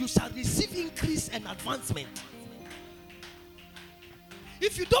to, you shall receive increase and advancement.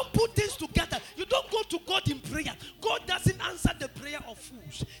 If you don't put things together, you don't go to God in prayer. God doesn't answer the prayer of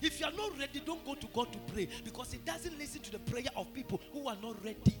fools. If you are not ready, don't go to God to pray, because He doesn't listen to the prayer of people who are not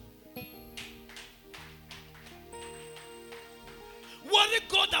ready. Worry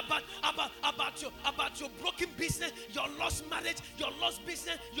God about your broken business, your lost marriage, your lost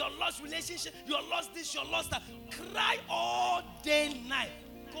business, your lost relationship, your lost this, your lost that. Cry all day, night.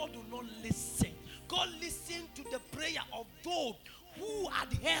 God will not listen. God listens to the prayer of those who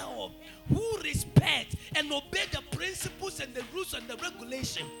adhere, who respect and obey the principles and the rules and the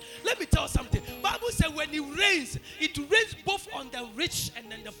regulation. Let me tell you something. Bible says when it rains both on the rich and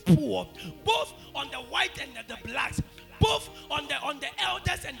then the poor, both on the white and the blacks, both on the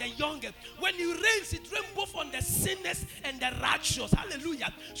elders and the younger. When it rains both on the sinners and the righteous.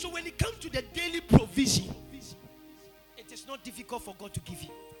 Hallelujah. So when it comes to the daily provision, it is not difficult for God to give you.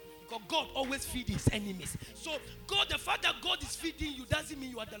 God always feeds His enemies. So God, the fact that God is feeding you doesn't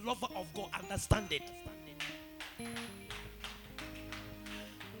mean you are the lover of God. Understand it.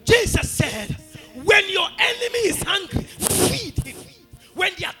 Jesus said, when your enemy is hungry, feed him.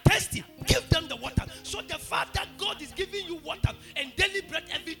 When they are thirsty, give them the water. So the fact that God is giving you water and daily bread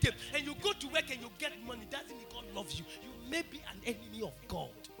every day, and you go to work and you get money, doesn't mean God loves you. You may be an enemy of God.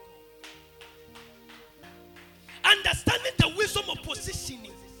 Understanding the wisdom of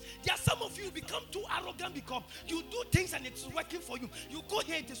positioning. There are some of you who become too arrogant because you do things and it's working for you. You go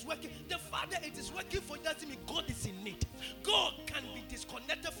here, it is working. The fact that it is working for you doesn't mean God is in it. God can be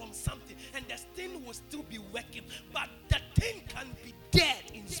disconnected from something and the thing will still be working. But the thing can be dead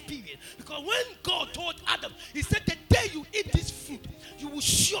in spirit. Because when God told Adam, He said, the day you eat this fruit, you will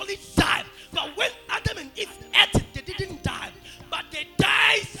surely die. But when Adam and Eve ate it, they didn't die. But they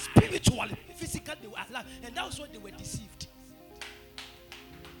died spiritually. Physically, they were alive. And that was why they were deceived.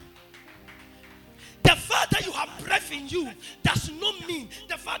 The fact that you have breath in you does not mean,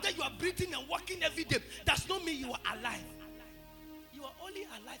 the fact that you are breathing and walking every day does not mean you are alive. You are only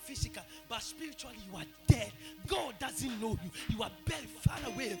alive physically, but spiritually you are dead. God doesn't know you. You are very far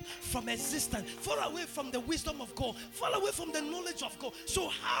away from existence, far away from the wisdom of God, far away from the knowledge of God. So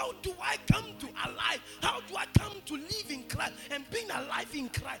how do I come to alive? How do I come to live in Christ? And being alive in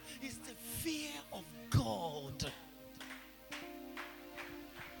Christ is the fear of God.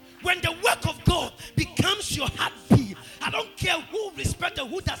 When the work of God becomes your heartbeat, I don't care who respects and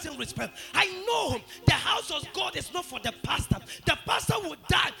who doesn't respect. I know the house of God is not for the pastor. The pastor will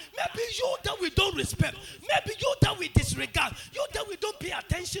die. Maybe you that we don't respect. Maybe you that we disregard. You that we don't pay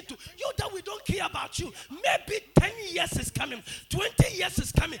attention to. You that we don't care about you. Maybe 10 years is coming. 20 years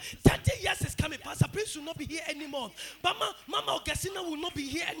is coming. 30 years is coming. Pastor Prince will not be here anymore. Mama Augustina will not be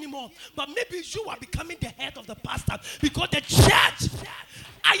here anymore. But maybe you are becoming the head of the pastor. Because the church,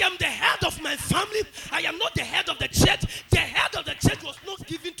 I am the head of my family. I am not the head of the church. The head of the church was not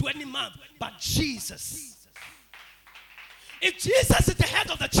given to any man, but Jesus. If Jesus is the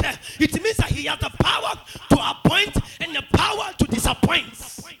head of the church, it means that He has the power to appoint and the power to disappoint.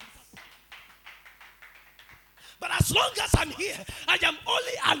 But as long as I'm here, I am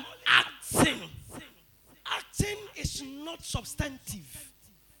only an acting. Acting is not substantive.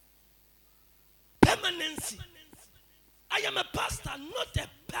 Permanency. I am a pastor, not a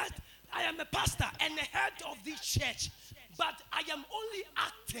pet. I am a pastor and the head of this church. But I am only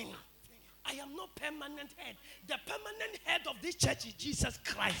acting. I am not permanent head. The permanent head of this church is Jesus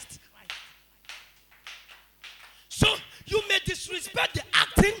Christ. So you may disrespect the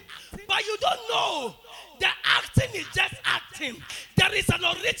acting, but you don't know. The acting is just acting. There is an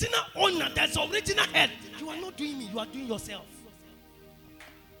original owner. There's an original head. You are not doing me. You are doing yourself.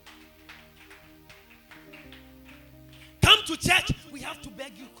 Come to church. We have to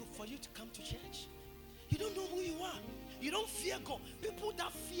beg you for you to come to church. You don't know who you are. You don't fear God. People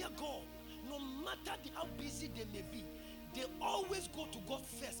that fear God, no matter how busy they may be, they always go to God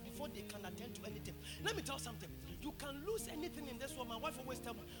first before they can attend to anything. Let me tell you something. You can lose anything in this world. My wife always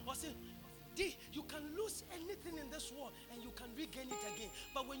tells me, Daddy, you can lose anything in this world and you can regain it again.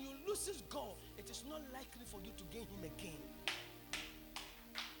 But when you lose God, it is not likely for you to gain him again.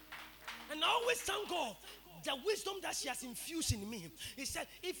 And I always thank God the wisdom that she has infused in me. He said,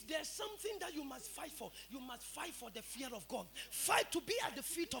 if there's something that you must fight for, you must fight for the fear of God. Fight to be at the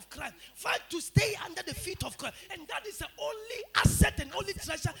feet of Christ. Fight to stay under the feet of Christ. And that is the only asset and only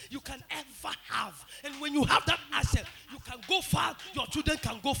treasure you can ever have. And when you have that asset, you can go far. Your children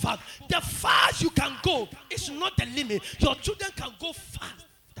can go far. The farthest you can go is not the limit. Your children can go far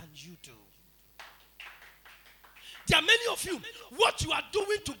than you do. There are many of you, what you are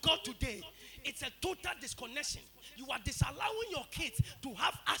doing to God today, it's a total disconnection. You are disallowing your kids to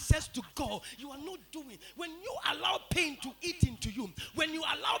have access to God. You are not doing. When you allow pain to eat into you, when you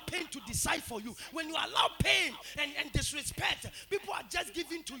allow pain to decide for you, when you allow pain and disrespect, people are just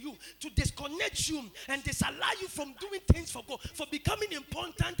giving to you to disconnect you and disallow you from doing things for God, for becoming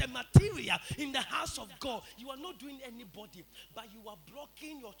important and material in the house of God. You are not doing anybody, but you are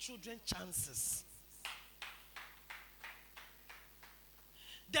blocking your children's chances.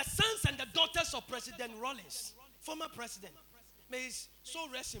 The sons and the daughters of President Rawlings, former president, may his soul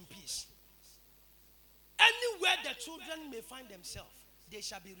rest in peace. Anywhere the children may find themselves, they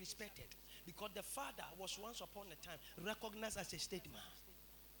shall be respected. Because the father was once upon a time recognized as a statesman.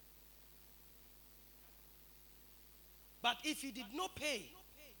 But if he did not pay,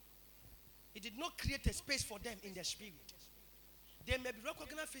 he did not create a space for them in the spirit. They may be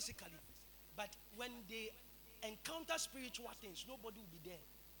recognized physically, but when they encounter spiritual things, nobody will be there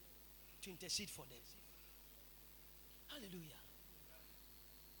to intercede for them. Hallelujah.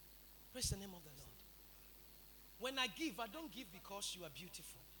 Praise the name of the Lord. When I give, I don't give because you are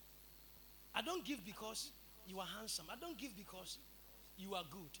beautiful. I don't give because you are handsome. I don't give because you are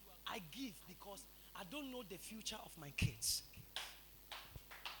good. I give because I don't know the future of my kids.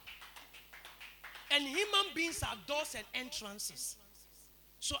 And human beings are doors and entrances.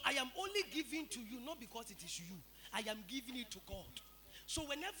 So I am only giving to you not because it is you. I am giving it to God. So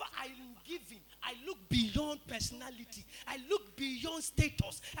whenever I am giving, I look beyond personality. I look beyond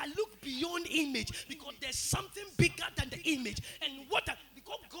status. I look beyond image, because there's something bigger than the image. And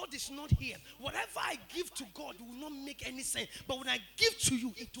because God is not here, whatever I give to God will not make any sense. But when I give to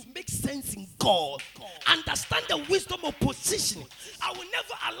you, it will make sense in God. Understand the wisdom of positioning. I will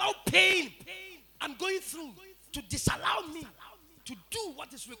never allow pain I'm going through to disallow me to do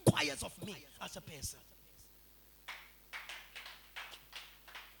what is required of me as a person.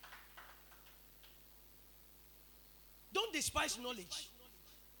 Don't despise knowledge.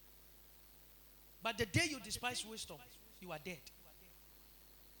 But the day you despise wisdom, you are dead.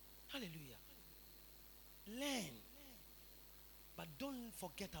 Hallelujah. Learn. But don't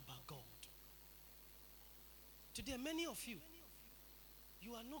forget about God. Today, many of you,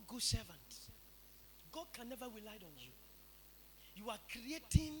 you are not good servants. God can never rely on you. You are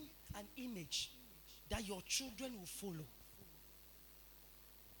creating an image that your children will follow.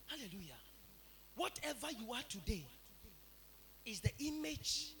 Hallelujah. Whatever you are today is the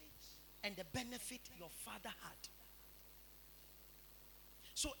image and the benefit your father had.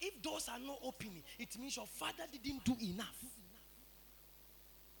 So if doors are not opening, it means your father didn't do enough.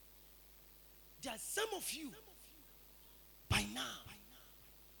 There are some of you, by now,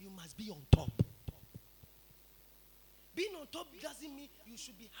 you must be on top. Being on top doesn't mean you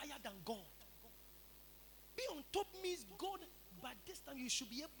should be higher than God. Be on top means God, by this time you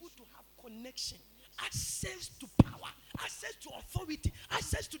should be able to have connection, access to power, access to authority,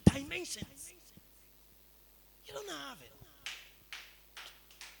 access to dimensions. You don't have it.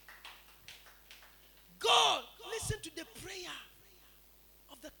 God, listen to the prayer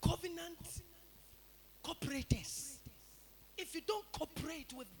of the covenant cooperators. If you don't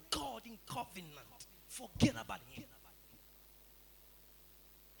cooperate with God in covenant, forget about him.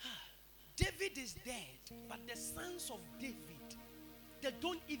 David is dead, but the sons of David, they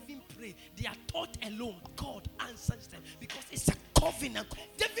don't even pray. They are taught alone. God answers them because it's a covenant.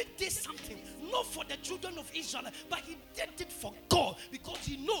 David did something, not for the children of Israel, but he did it for God, because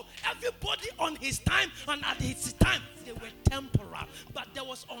he know everybody on his time and at his time, they were temporal, but there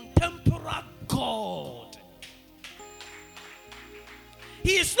was untemporal God.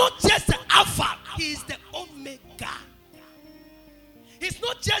 He is not just the Alpha, he is the Omega. He's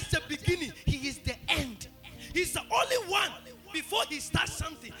not just the beginning, he is the end. He's the only one. Before he starts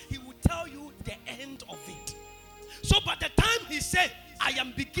something, he will tell you the end of it. So by the time he said, I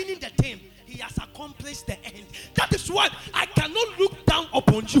am beginning the thing, he has accomplished the end. That is why I cannot look down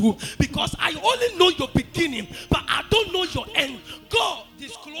upon you, because I only know your beginning, but I don't know your end. God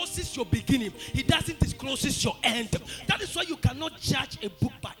discloses your beginning. He doesn't disclose your end. That is why you cannot judge a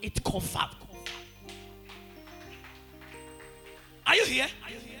book by its cover. Are you here?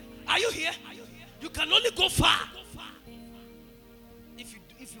 Are you here? You can only go far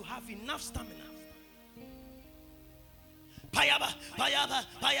if you have enough stamina. Payaba, payaba,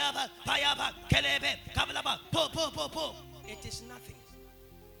 payaba, payaba, kelebe, kabalaba, po. It is nothing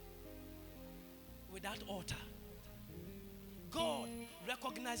without altar. God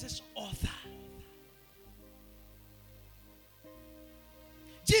recognizes author.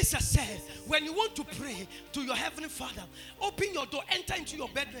 Jesus said, when you want to pray to your heavenly Father, open your door, enter into your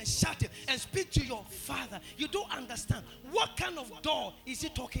bedroom and shut it and speak to your Father. You don't understand. What kind of door is he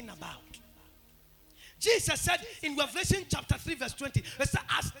talking about? Jesus said in Revelation chapter 3 verse 20, he said,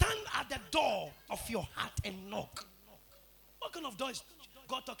 I stand at the door of your heart and knock. What kind of door is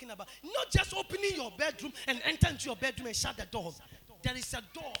God talking about? Not just opening your bedroom and enter into your bedroom and shut the door. There is a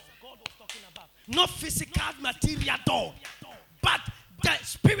door God was talking about. Not physical material door, but the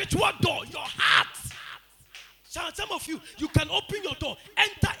spiritual door, your heart. Some of you can open your door,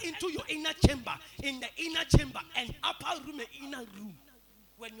 enter into your inner chamber, in the inner chamber, and upper room and inner room.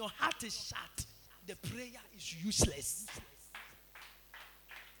 When your heart is shut, the prayer is useless.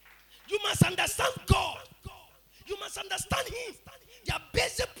 You must understand God. You must understand Him. There are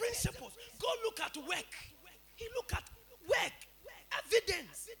basic principles. God look at work. He look at work.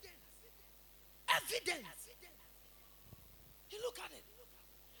 Evidence. He look at it.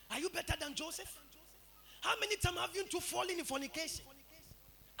 Are you better than Joseph? How many times have you fallen in fornication?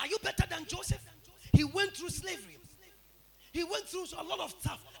 Are you better than Joseph? He went through slavery. He went through a lot of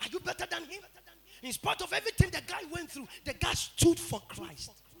stuff. Are you better than him? In spite of everything the guy went through, the guy stood for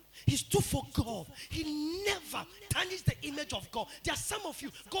Christ. He stood for God. He never tarnished the image of God. There are some of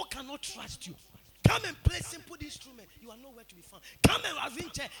you, God cannot trust you. Come and play simple instrument. You are nowhere to be found. Come and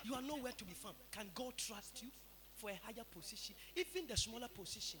arrange chair. You are nowhere to be found. Can God trust you for a higher position? Even the smaller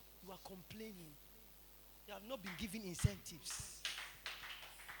position, you are complaining. You have not been given incentives.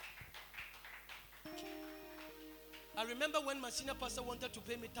 I remember when my senior pastor wanted to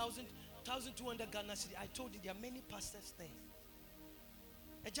pay me 1,200 Ghana cedi. I told him there are many pastors there.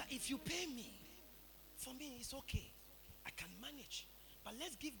 If you pay me, for me it's okay. I can manage. But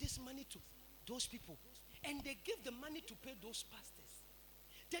let's give this money to those people. And they give the money to pay those pastors.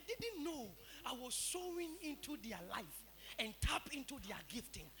 They didn't know I was sowing into their life and tap into their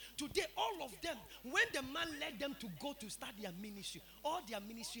gifting. Today, all of them, when the man led them to go to start their ministry, all their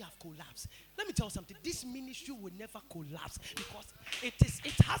ministry have collapsed. Let me tell you something. This ministry will never collapse because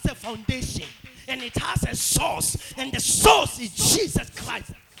it has a foundation and it has a source, and the source is Jesus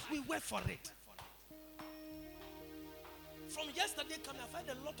Christ. We work for it. From yesterday coming, I've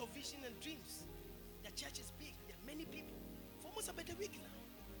had a lot of vision and dreams. The church is big. There are many people. For almost about a week now,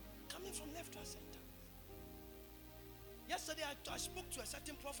 coming from left to center. Yesterday, I spoke to a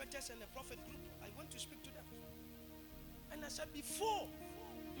certain prophetess and a prophet group. I went to speak to them. And I said, before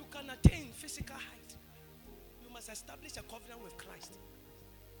you can attain physical height, you must establish a covenant with Christ.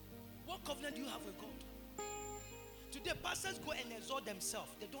 What covenant do you have with God? Today, pastors go and exalt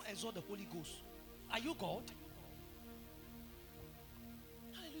themselves. They don't exalt the Holy Ghost. Are you God?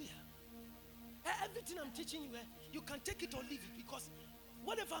 Hallelujah. Everything I'm teaching you, you can take it or leave it, because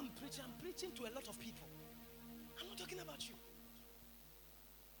whatever I'm preaching to a lot of people. I'm not talking about you.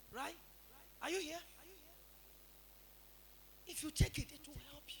 Right? Are you here? If you take it, it will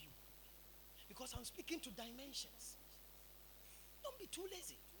help you. Because I'm speaking to dimensions. Don't be too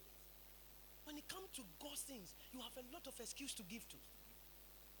lazy. When it comes to God's things, you have a lot of excuse to give to.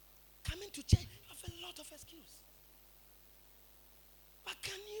 Coming to church, you have a lot of excuse. But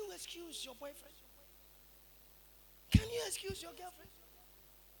can you excuse your boyfriend? Can you excuse your girlfriend?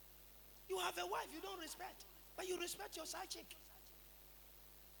 You have a wife you don't respect, but you respect your side chick.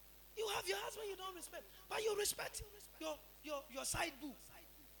 You have your husband you don't respect, but you respect your side boo.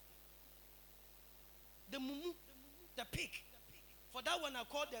 The mumu, the pig. For that one I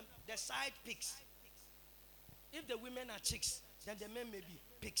call them the side pigs. If the women are chicks, then the men may be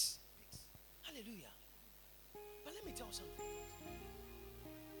pigs. Hallelujah. But let me tell you something.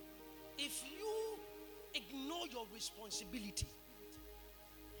 If you ignore your responsibility,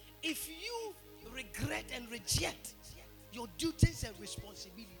 if you regret and reject your duties and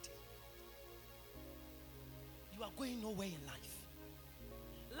responsibility, you are going nowhere in life.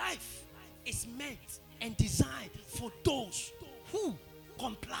 Life is meant and designed for those who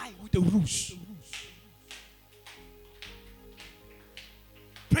comply with the rules.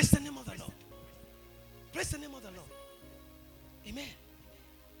 Praise the name of the Lord. Praise the name of the Lord. Amen.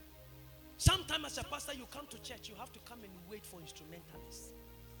 Sometimes as a pastor, you come to church, you have to come and wait for instrumentalists.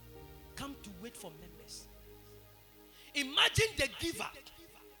 Come to wait for members. Imagine the giver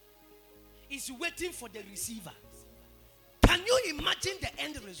is waiting for the receiver. Can Can you imagine the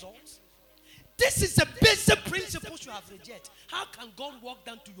end result? This is a basic principle you have rejected. How can God walk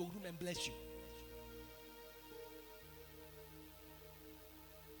down to your room and bless you?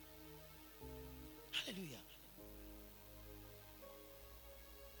 Hallelujah.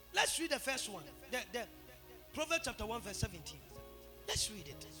 Let's read the first one. The Proverbs chapter 1 verse 17. Let's read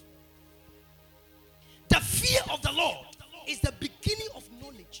it. The fear of the Lord is the beginning of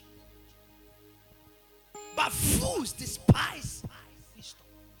knowledge, but fools despise wisdom.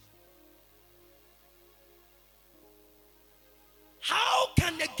 How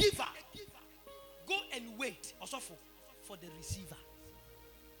can the giver go and wait also for the receiver?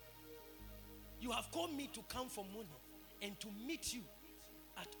 You have called me to come for money and to meet you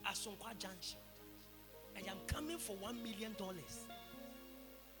at Asonkwa Junction. I am coming for $1 million.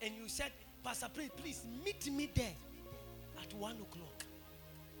 And you said, Pastor, please meet me there at 1 o'clock.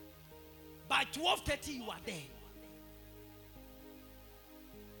 By 12:30 you are there.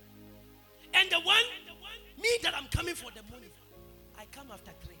 And the one, me that I'm coming for the money, I come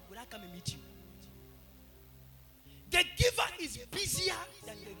after 3. Will I come and meet you? The giver is busier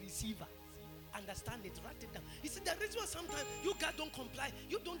than the receiver. Understand it, write it down. You see, the reason why sometimes you guys don't comply,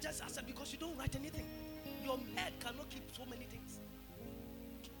 you don't just answer because you don't write anything. Your head cannot keep so many things.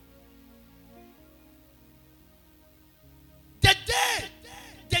 The day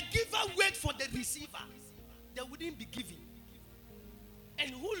the giver wait for the receiver, they wouldn't be giving.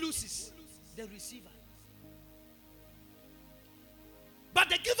 And who loses? The receiver. But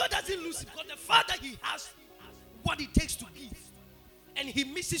the giver doesn't lose it because the Father, he has what it takes to give. And he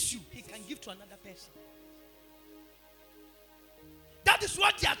misses you, he can give to another person. That is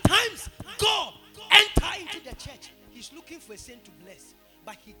what there are times God enter into the church. He's looking for a saint to bless.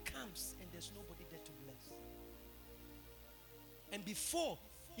 But he comes and there's nobody there to bless. And before,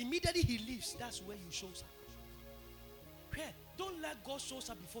 immediately he leaves, that's where you show up. Here, don't let God show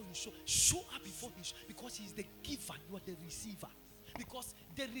up before you show. Show up before you show. Because he's the giver, you are the receiver. Because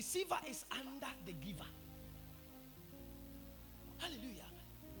the receiver is under the giver. Hallelujah.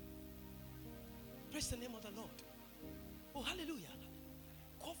 Praise the name of the Lord. Oh, hallelujah.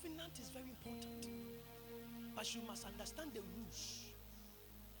 Covenant is very important. But you must understand the rules.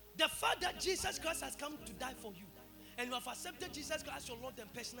 The fact that Jesus Christ has come to die for you, and you have accepted Jesus Christ as your Lord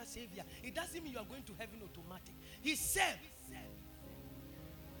and personal Savior, it doesn't mean you are going to heaven automatic. He said,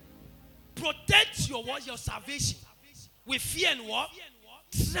 protect your salvation with fear and what?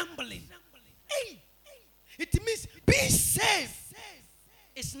 Trembling. Hey. It means being saved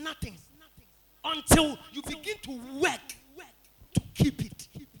is nothing until you begin to work to keep it.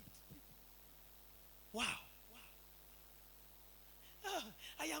 Wow. Oh,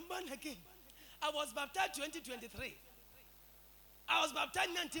 I am born again. I was baptized 2023. I was baptized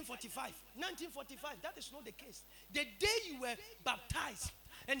 1945. 1945, that is not the case. The day you were baptized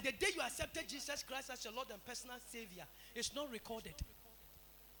and the day you accepted Jesus Christ as your Lord and personal Savior is not recorded.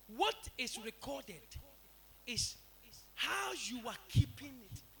 What is recorded is how you are keeping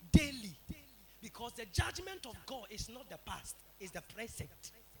it daily. Because the judgment of God is not the past, it's the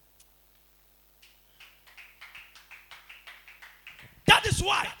present. That is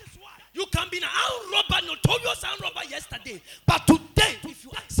why you can be an armed robber, notorious armed robber yesterday. But today, if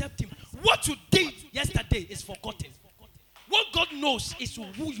you accept him, what you did yesterday is forgotten. What God knows is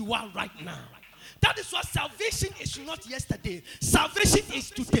who you are right now. That is why salvation is not yesterday. Salvation is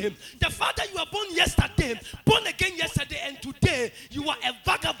today. The Father, you were born yesterday, born again yesterday, and today you are a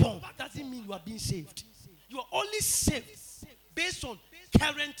vagabond. That doesn't mean you are being saved. You are only saved based on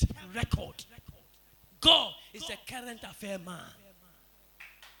current record. God is a current affair man.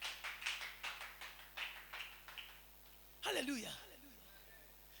 Hallelujah.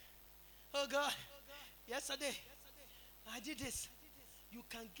 Oh God, yesterday I did this. You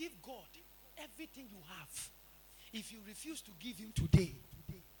can give God everything you have. If you refuse to give him today,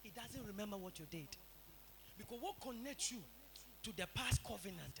 he doesn't remember what you did. Because what connects you to the past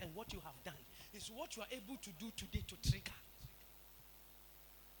covenant and what you have done is what you are able to do today to trigger.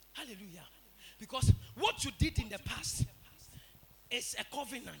 Hallelujah. Because what you did in the past is a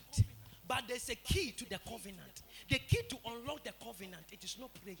covenant. But there's a key to the covenant. The key to unlock the covenant, it is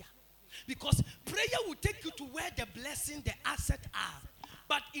not prayer. Because prayer will take you to where the blessing, the asset are.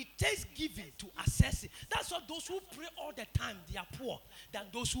 But it takes giving to assess it. That's why those who pray all the time, they are poor than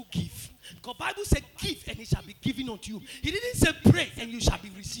those who give. Because the Bible said, give and it shall be given unto you. He didn't say pray and you shall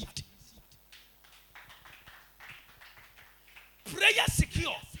be received. Prayer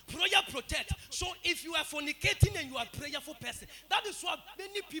secure. Prayer protect. So if you are fornicating and you are a prayerful person, that is why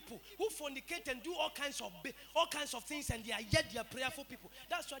many people who fornicate and do all kinds of things and they are yet they are prayerful people.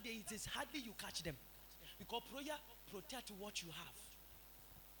 That's why it is hardly you catch them. Because protect what you have.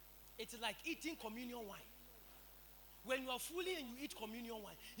 It's like eating communion wine. When you are fully and you eat communion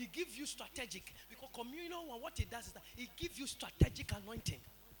wine, it gives you strategic. Because communion wine, what it does is that it gives you strategic anointing.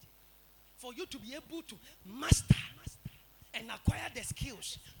 For you to be able to master and acquire the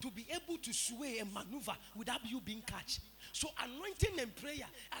skills to be able to sway and maneuver without you being catched. So anointing and prayer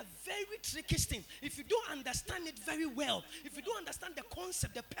are very tricky things. If you don't understand it very well, if you don't understand the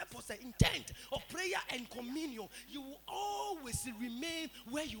concept, the purpose, the intent of prayer and communion, you will always remain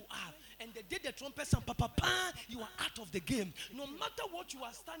where you are. And the day the trumpet sound, you are out of the game. No matter what you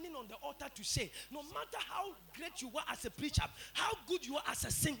are standing on the altar to say, no matter how great you are as a preacher, how good you are as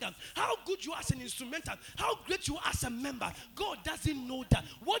a singer, how good you are as an instrumental, how great you are as a member, God doesn't know that.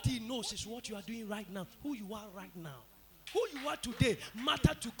 What he knows is what you are doing right now, who you are right now. Who you are today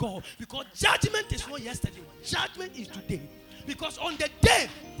matter to God, because judgment is not yesterday. Judgment is today. Because on the day,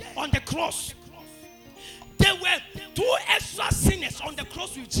 on the cross, there were 2 extra sinners on the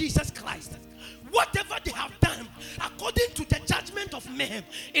cross with Jesus Christ. Whatever they have done, according to the judgment of men,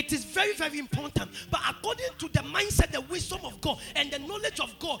 it is very, very important. But according to the mindset, the wisdom of God, and the knowledge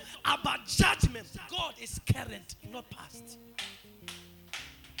of God about judgment, God is current, not past.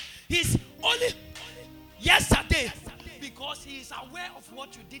 He's only yesterday, because he is aware of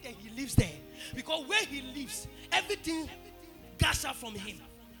what you did and he lives there. Because where he lives, everything gushers from him.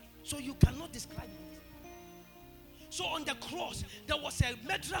 So you cannot describe it. So on the cross, there was a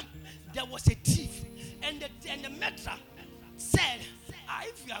murderer, there was a thief. And the murderer said,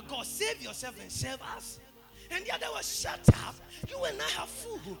 if you are God, save yourself and save us. And the other was, shut up. You and I have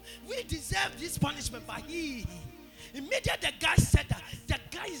food. We deserve this punishment, but he. Immediately the guy said that. The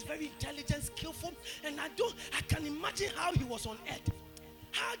guy is very intelligent, skillful, and I can imagine how he was on earth.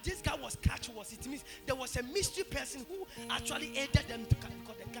 How this guy was catch was, it means there was a mystery person who actually aided them to catch,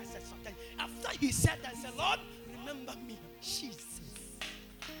 because the guy said something. After he said that, he said, Lord, remember me. Jesus.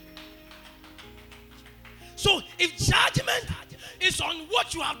 So if judgment is on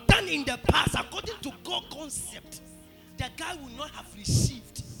what you have done in the past, according to God's concept, the guy will not have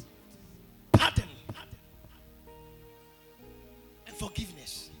received pardon and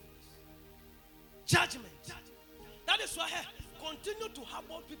forgiveness. Judgment. That is why continue to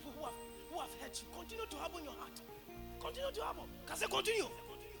harbor people who have hurt you. Continue to harbor in your heart. Continue to harbor. Can I say continue?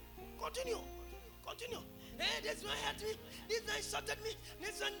 Continue. Continue. Hey, this one hurt me. This one insulted me.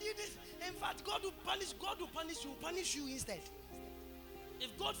 This one did this. In fact, God will punish you. Punish you instead.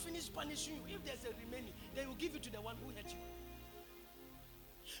 If God finishes punishing you, if there's a remaining, then he will give it to the one who hurt you.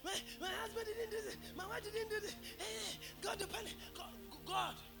 My husband didn't do this. My wife didn't do this. Hey, God will punish.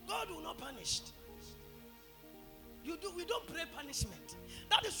 God will not punish. We don't pray punishment.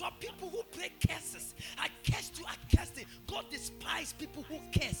 That is why people who pray curses, I cursed you, I cursed it. God despises people who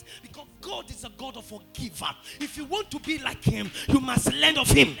curse, because God is a God of forgiver. If you want to be like him, you must learn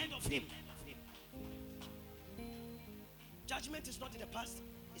of him. Judgment is not in the past,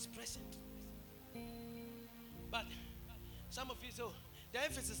 it's present. But some of you, so the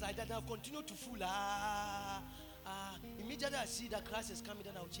emphasis like that, I'll continue to fool. Immediately I see that Christ is coming,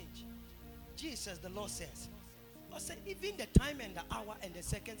 then I'll change. Jesus, the Lord says, I said, even the time and the hour and the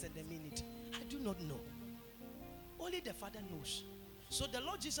seconds and the minute, I do not know. Only the Father knows. So the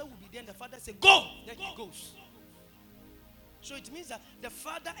Lord Jesus will be there and the Father said, go! Then he goes. So it means that the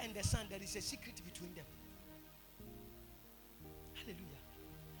Father and the Son, there is a secret between them. Hallelujah.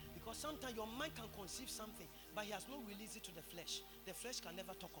 Because sometimes your mind can conceive something, but he has not released it to the flesh. The flesh can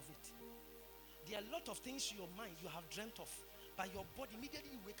never talk of it. There are a lot of things in your mind you have dreamt of. But your body, immediately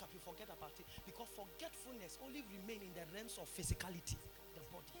you wake up, you forget about it. Because forgetfulness only remains in the realms of physicality, the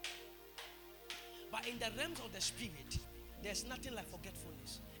body. But in the realms of the spirit, there's nothing like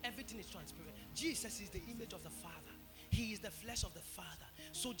forgetfulness. Everything is transparent. Jesus is the image of the Father. He is the flesh of the Father.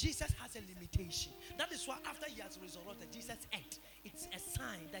 So Jesus has a limitation. That is why after he has resurrected, Jesus ate. It's a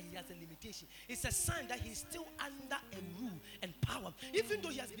sign that he has a limitation. It's a sign that he's still under a rule and power. Even though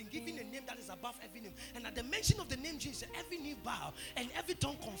he has been given a name that is above every name. And at the mention of the name Jesus, every knee bow and every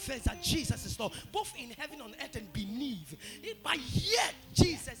tongue confess that Jesus is Lord. Both in heaven, on earth, and beneath. But yet,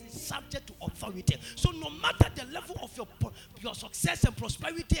 Jesus is subject to authority. So no matter the level of your success and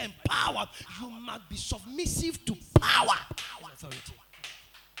prosperity and power, you must be submissive to power and authority.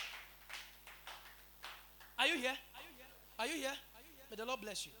 Are you here? Are you here? May the Lord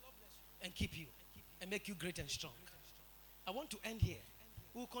bless you and keep you and make you great and strong. I want to end here.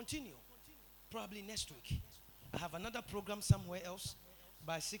 We'll continue probably next week. I have another program somewhere else.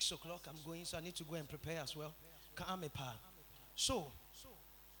 By 6 o'clock I'm going, so I need to go and prepare as well. So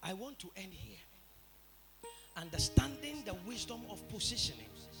I want to end here. Understanding the wisdom of positioning.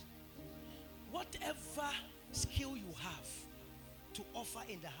 Whatever skill you have to offer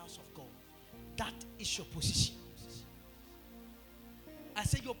in the house of God, that is your position. I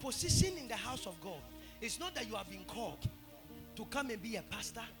say your position in the house of God is not that you have been called to come and be a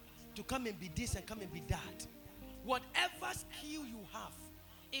pastor, to come and be this and come and be that. Whatever skill you have,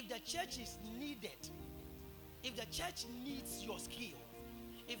 if the church is needed, if the church needs your skill,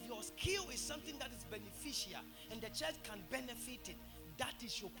 if your skill is something that is beneficial and the church can benefit it, that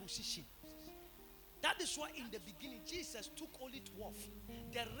is your position. That is why in the beginning Jesus took only 12.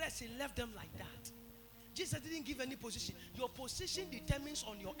 The rest he left them like that. Jesus didn't give any position. Your position determines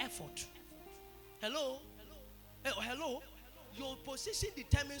on your effort. Hello? Hello? Your position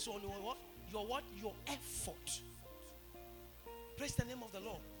determines on your what? Your what? Your effort. Praise the name of the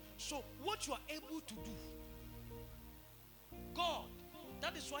Lord. So what you are able to do, God,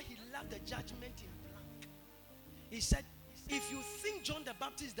 that is why he left the judgment in blank. He said, if you think John the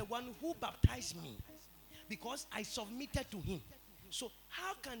Baptist is the one who baptized me because I submitted to him, so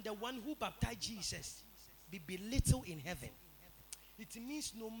how can the one who baptized Jesus be belittled in heaven? It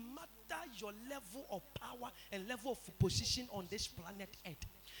means no matter your level of power and level of position on this planet Earth,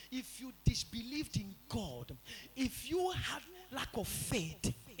 if you disbelieved in God, if you had lack of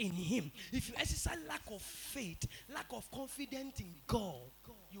faith in him, if you exercise lack of faith, lack of confidence in God,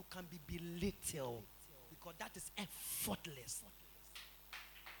 you can be belittled because that is effortless.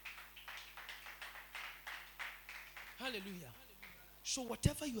 Hallelujah. So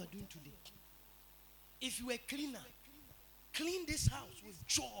whatever you are doing today, if you are a cleaner, clean this house with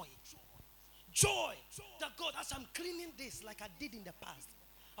joy. Joy that God, as I'm cleaning this like I did in the past,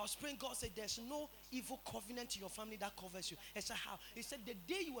 I was praying, God said there's no evil covenant in your family that covers you. I said, how? He said, the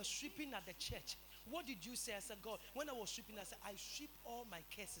day you were sweeping at the church, what did you say? I said, God, when I was sweeping, I said, I sweep all my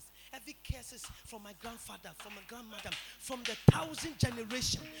curses. Every curses from my grandfather, from my grandmother, from the 1,000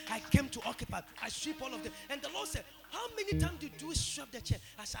 generation I came to occupy. I sweep all of them. And the Lord said, how many times did you sweep the church?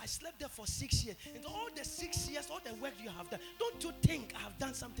 I said, I slept there for 6 years. And all the 6 years, all the work you have done, don't you think I have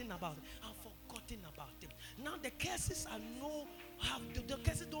done something about it? I've forgotten about it. Now the curses are the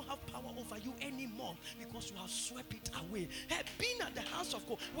curses don't have power over you anymore because you have swept it away. Hey, being at the house of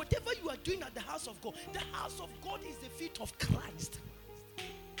God, whatever you are doing at the house of God, the house of God is the feet of Christ.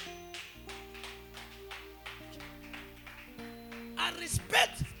 I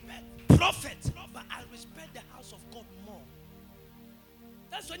respect prophets, but I respect the house of God more.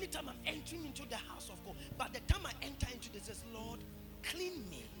 That's the only time I'm entering into the house of God. But the time I enter into this, says, Lord, clean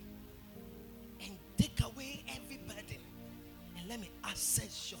me and take away every burden. And let me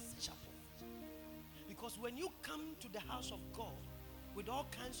access your chapel. Because when you come to the house of God with all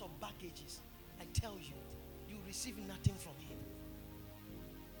kinds of baggages, I tell you, you receive nothing from him.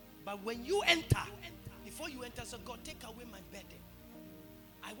 But when you enter, before you enter, say, God, take away my burden.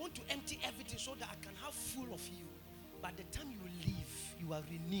 I want to empty everything so that I can have full of you. By the time you leave, you are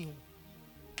renewed.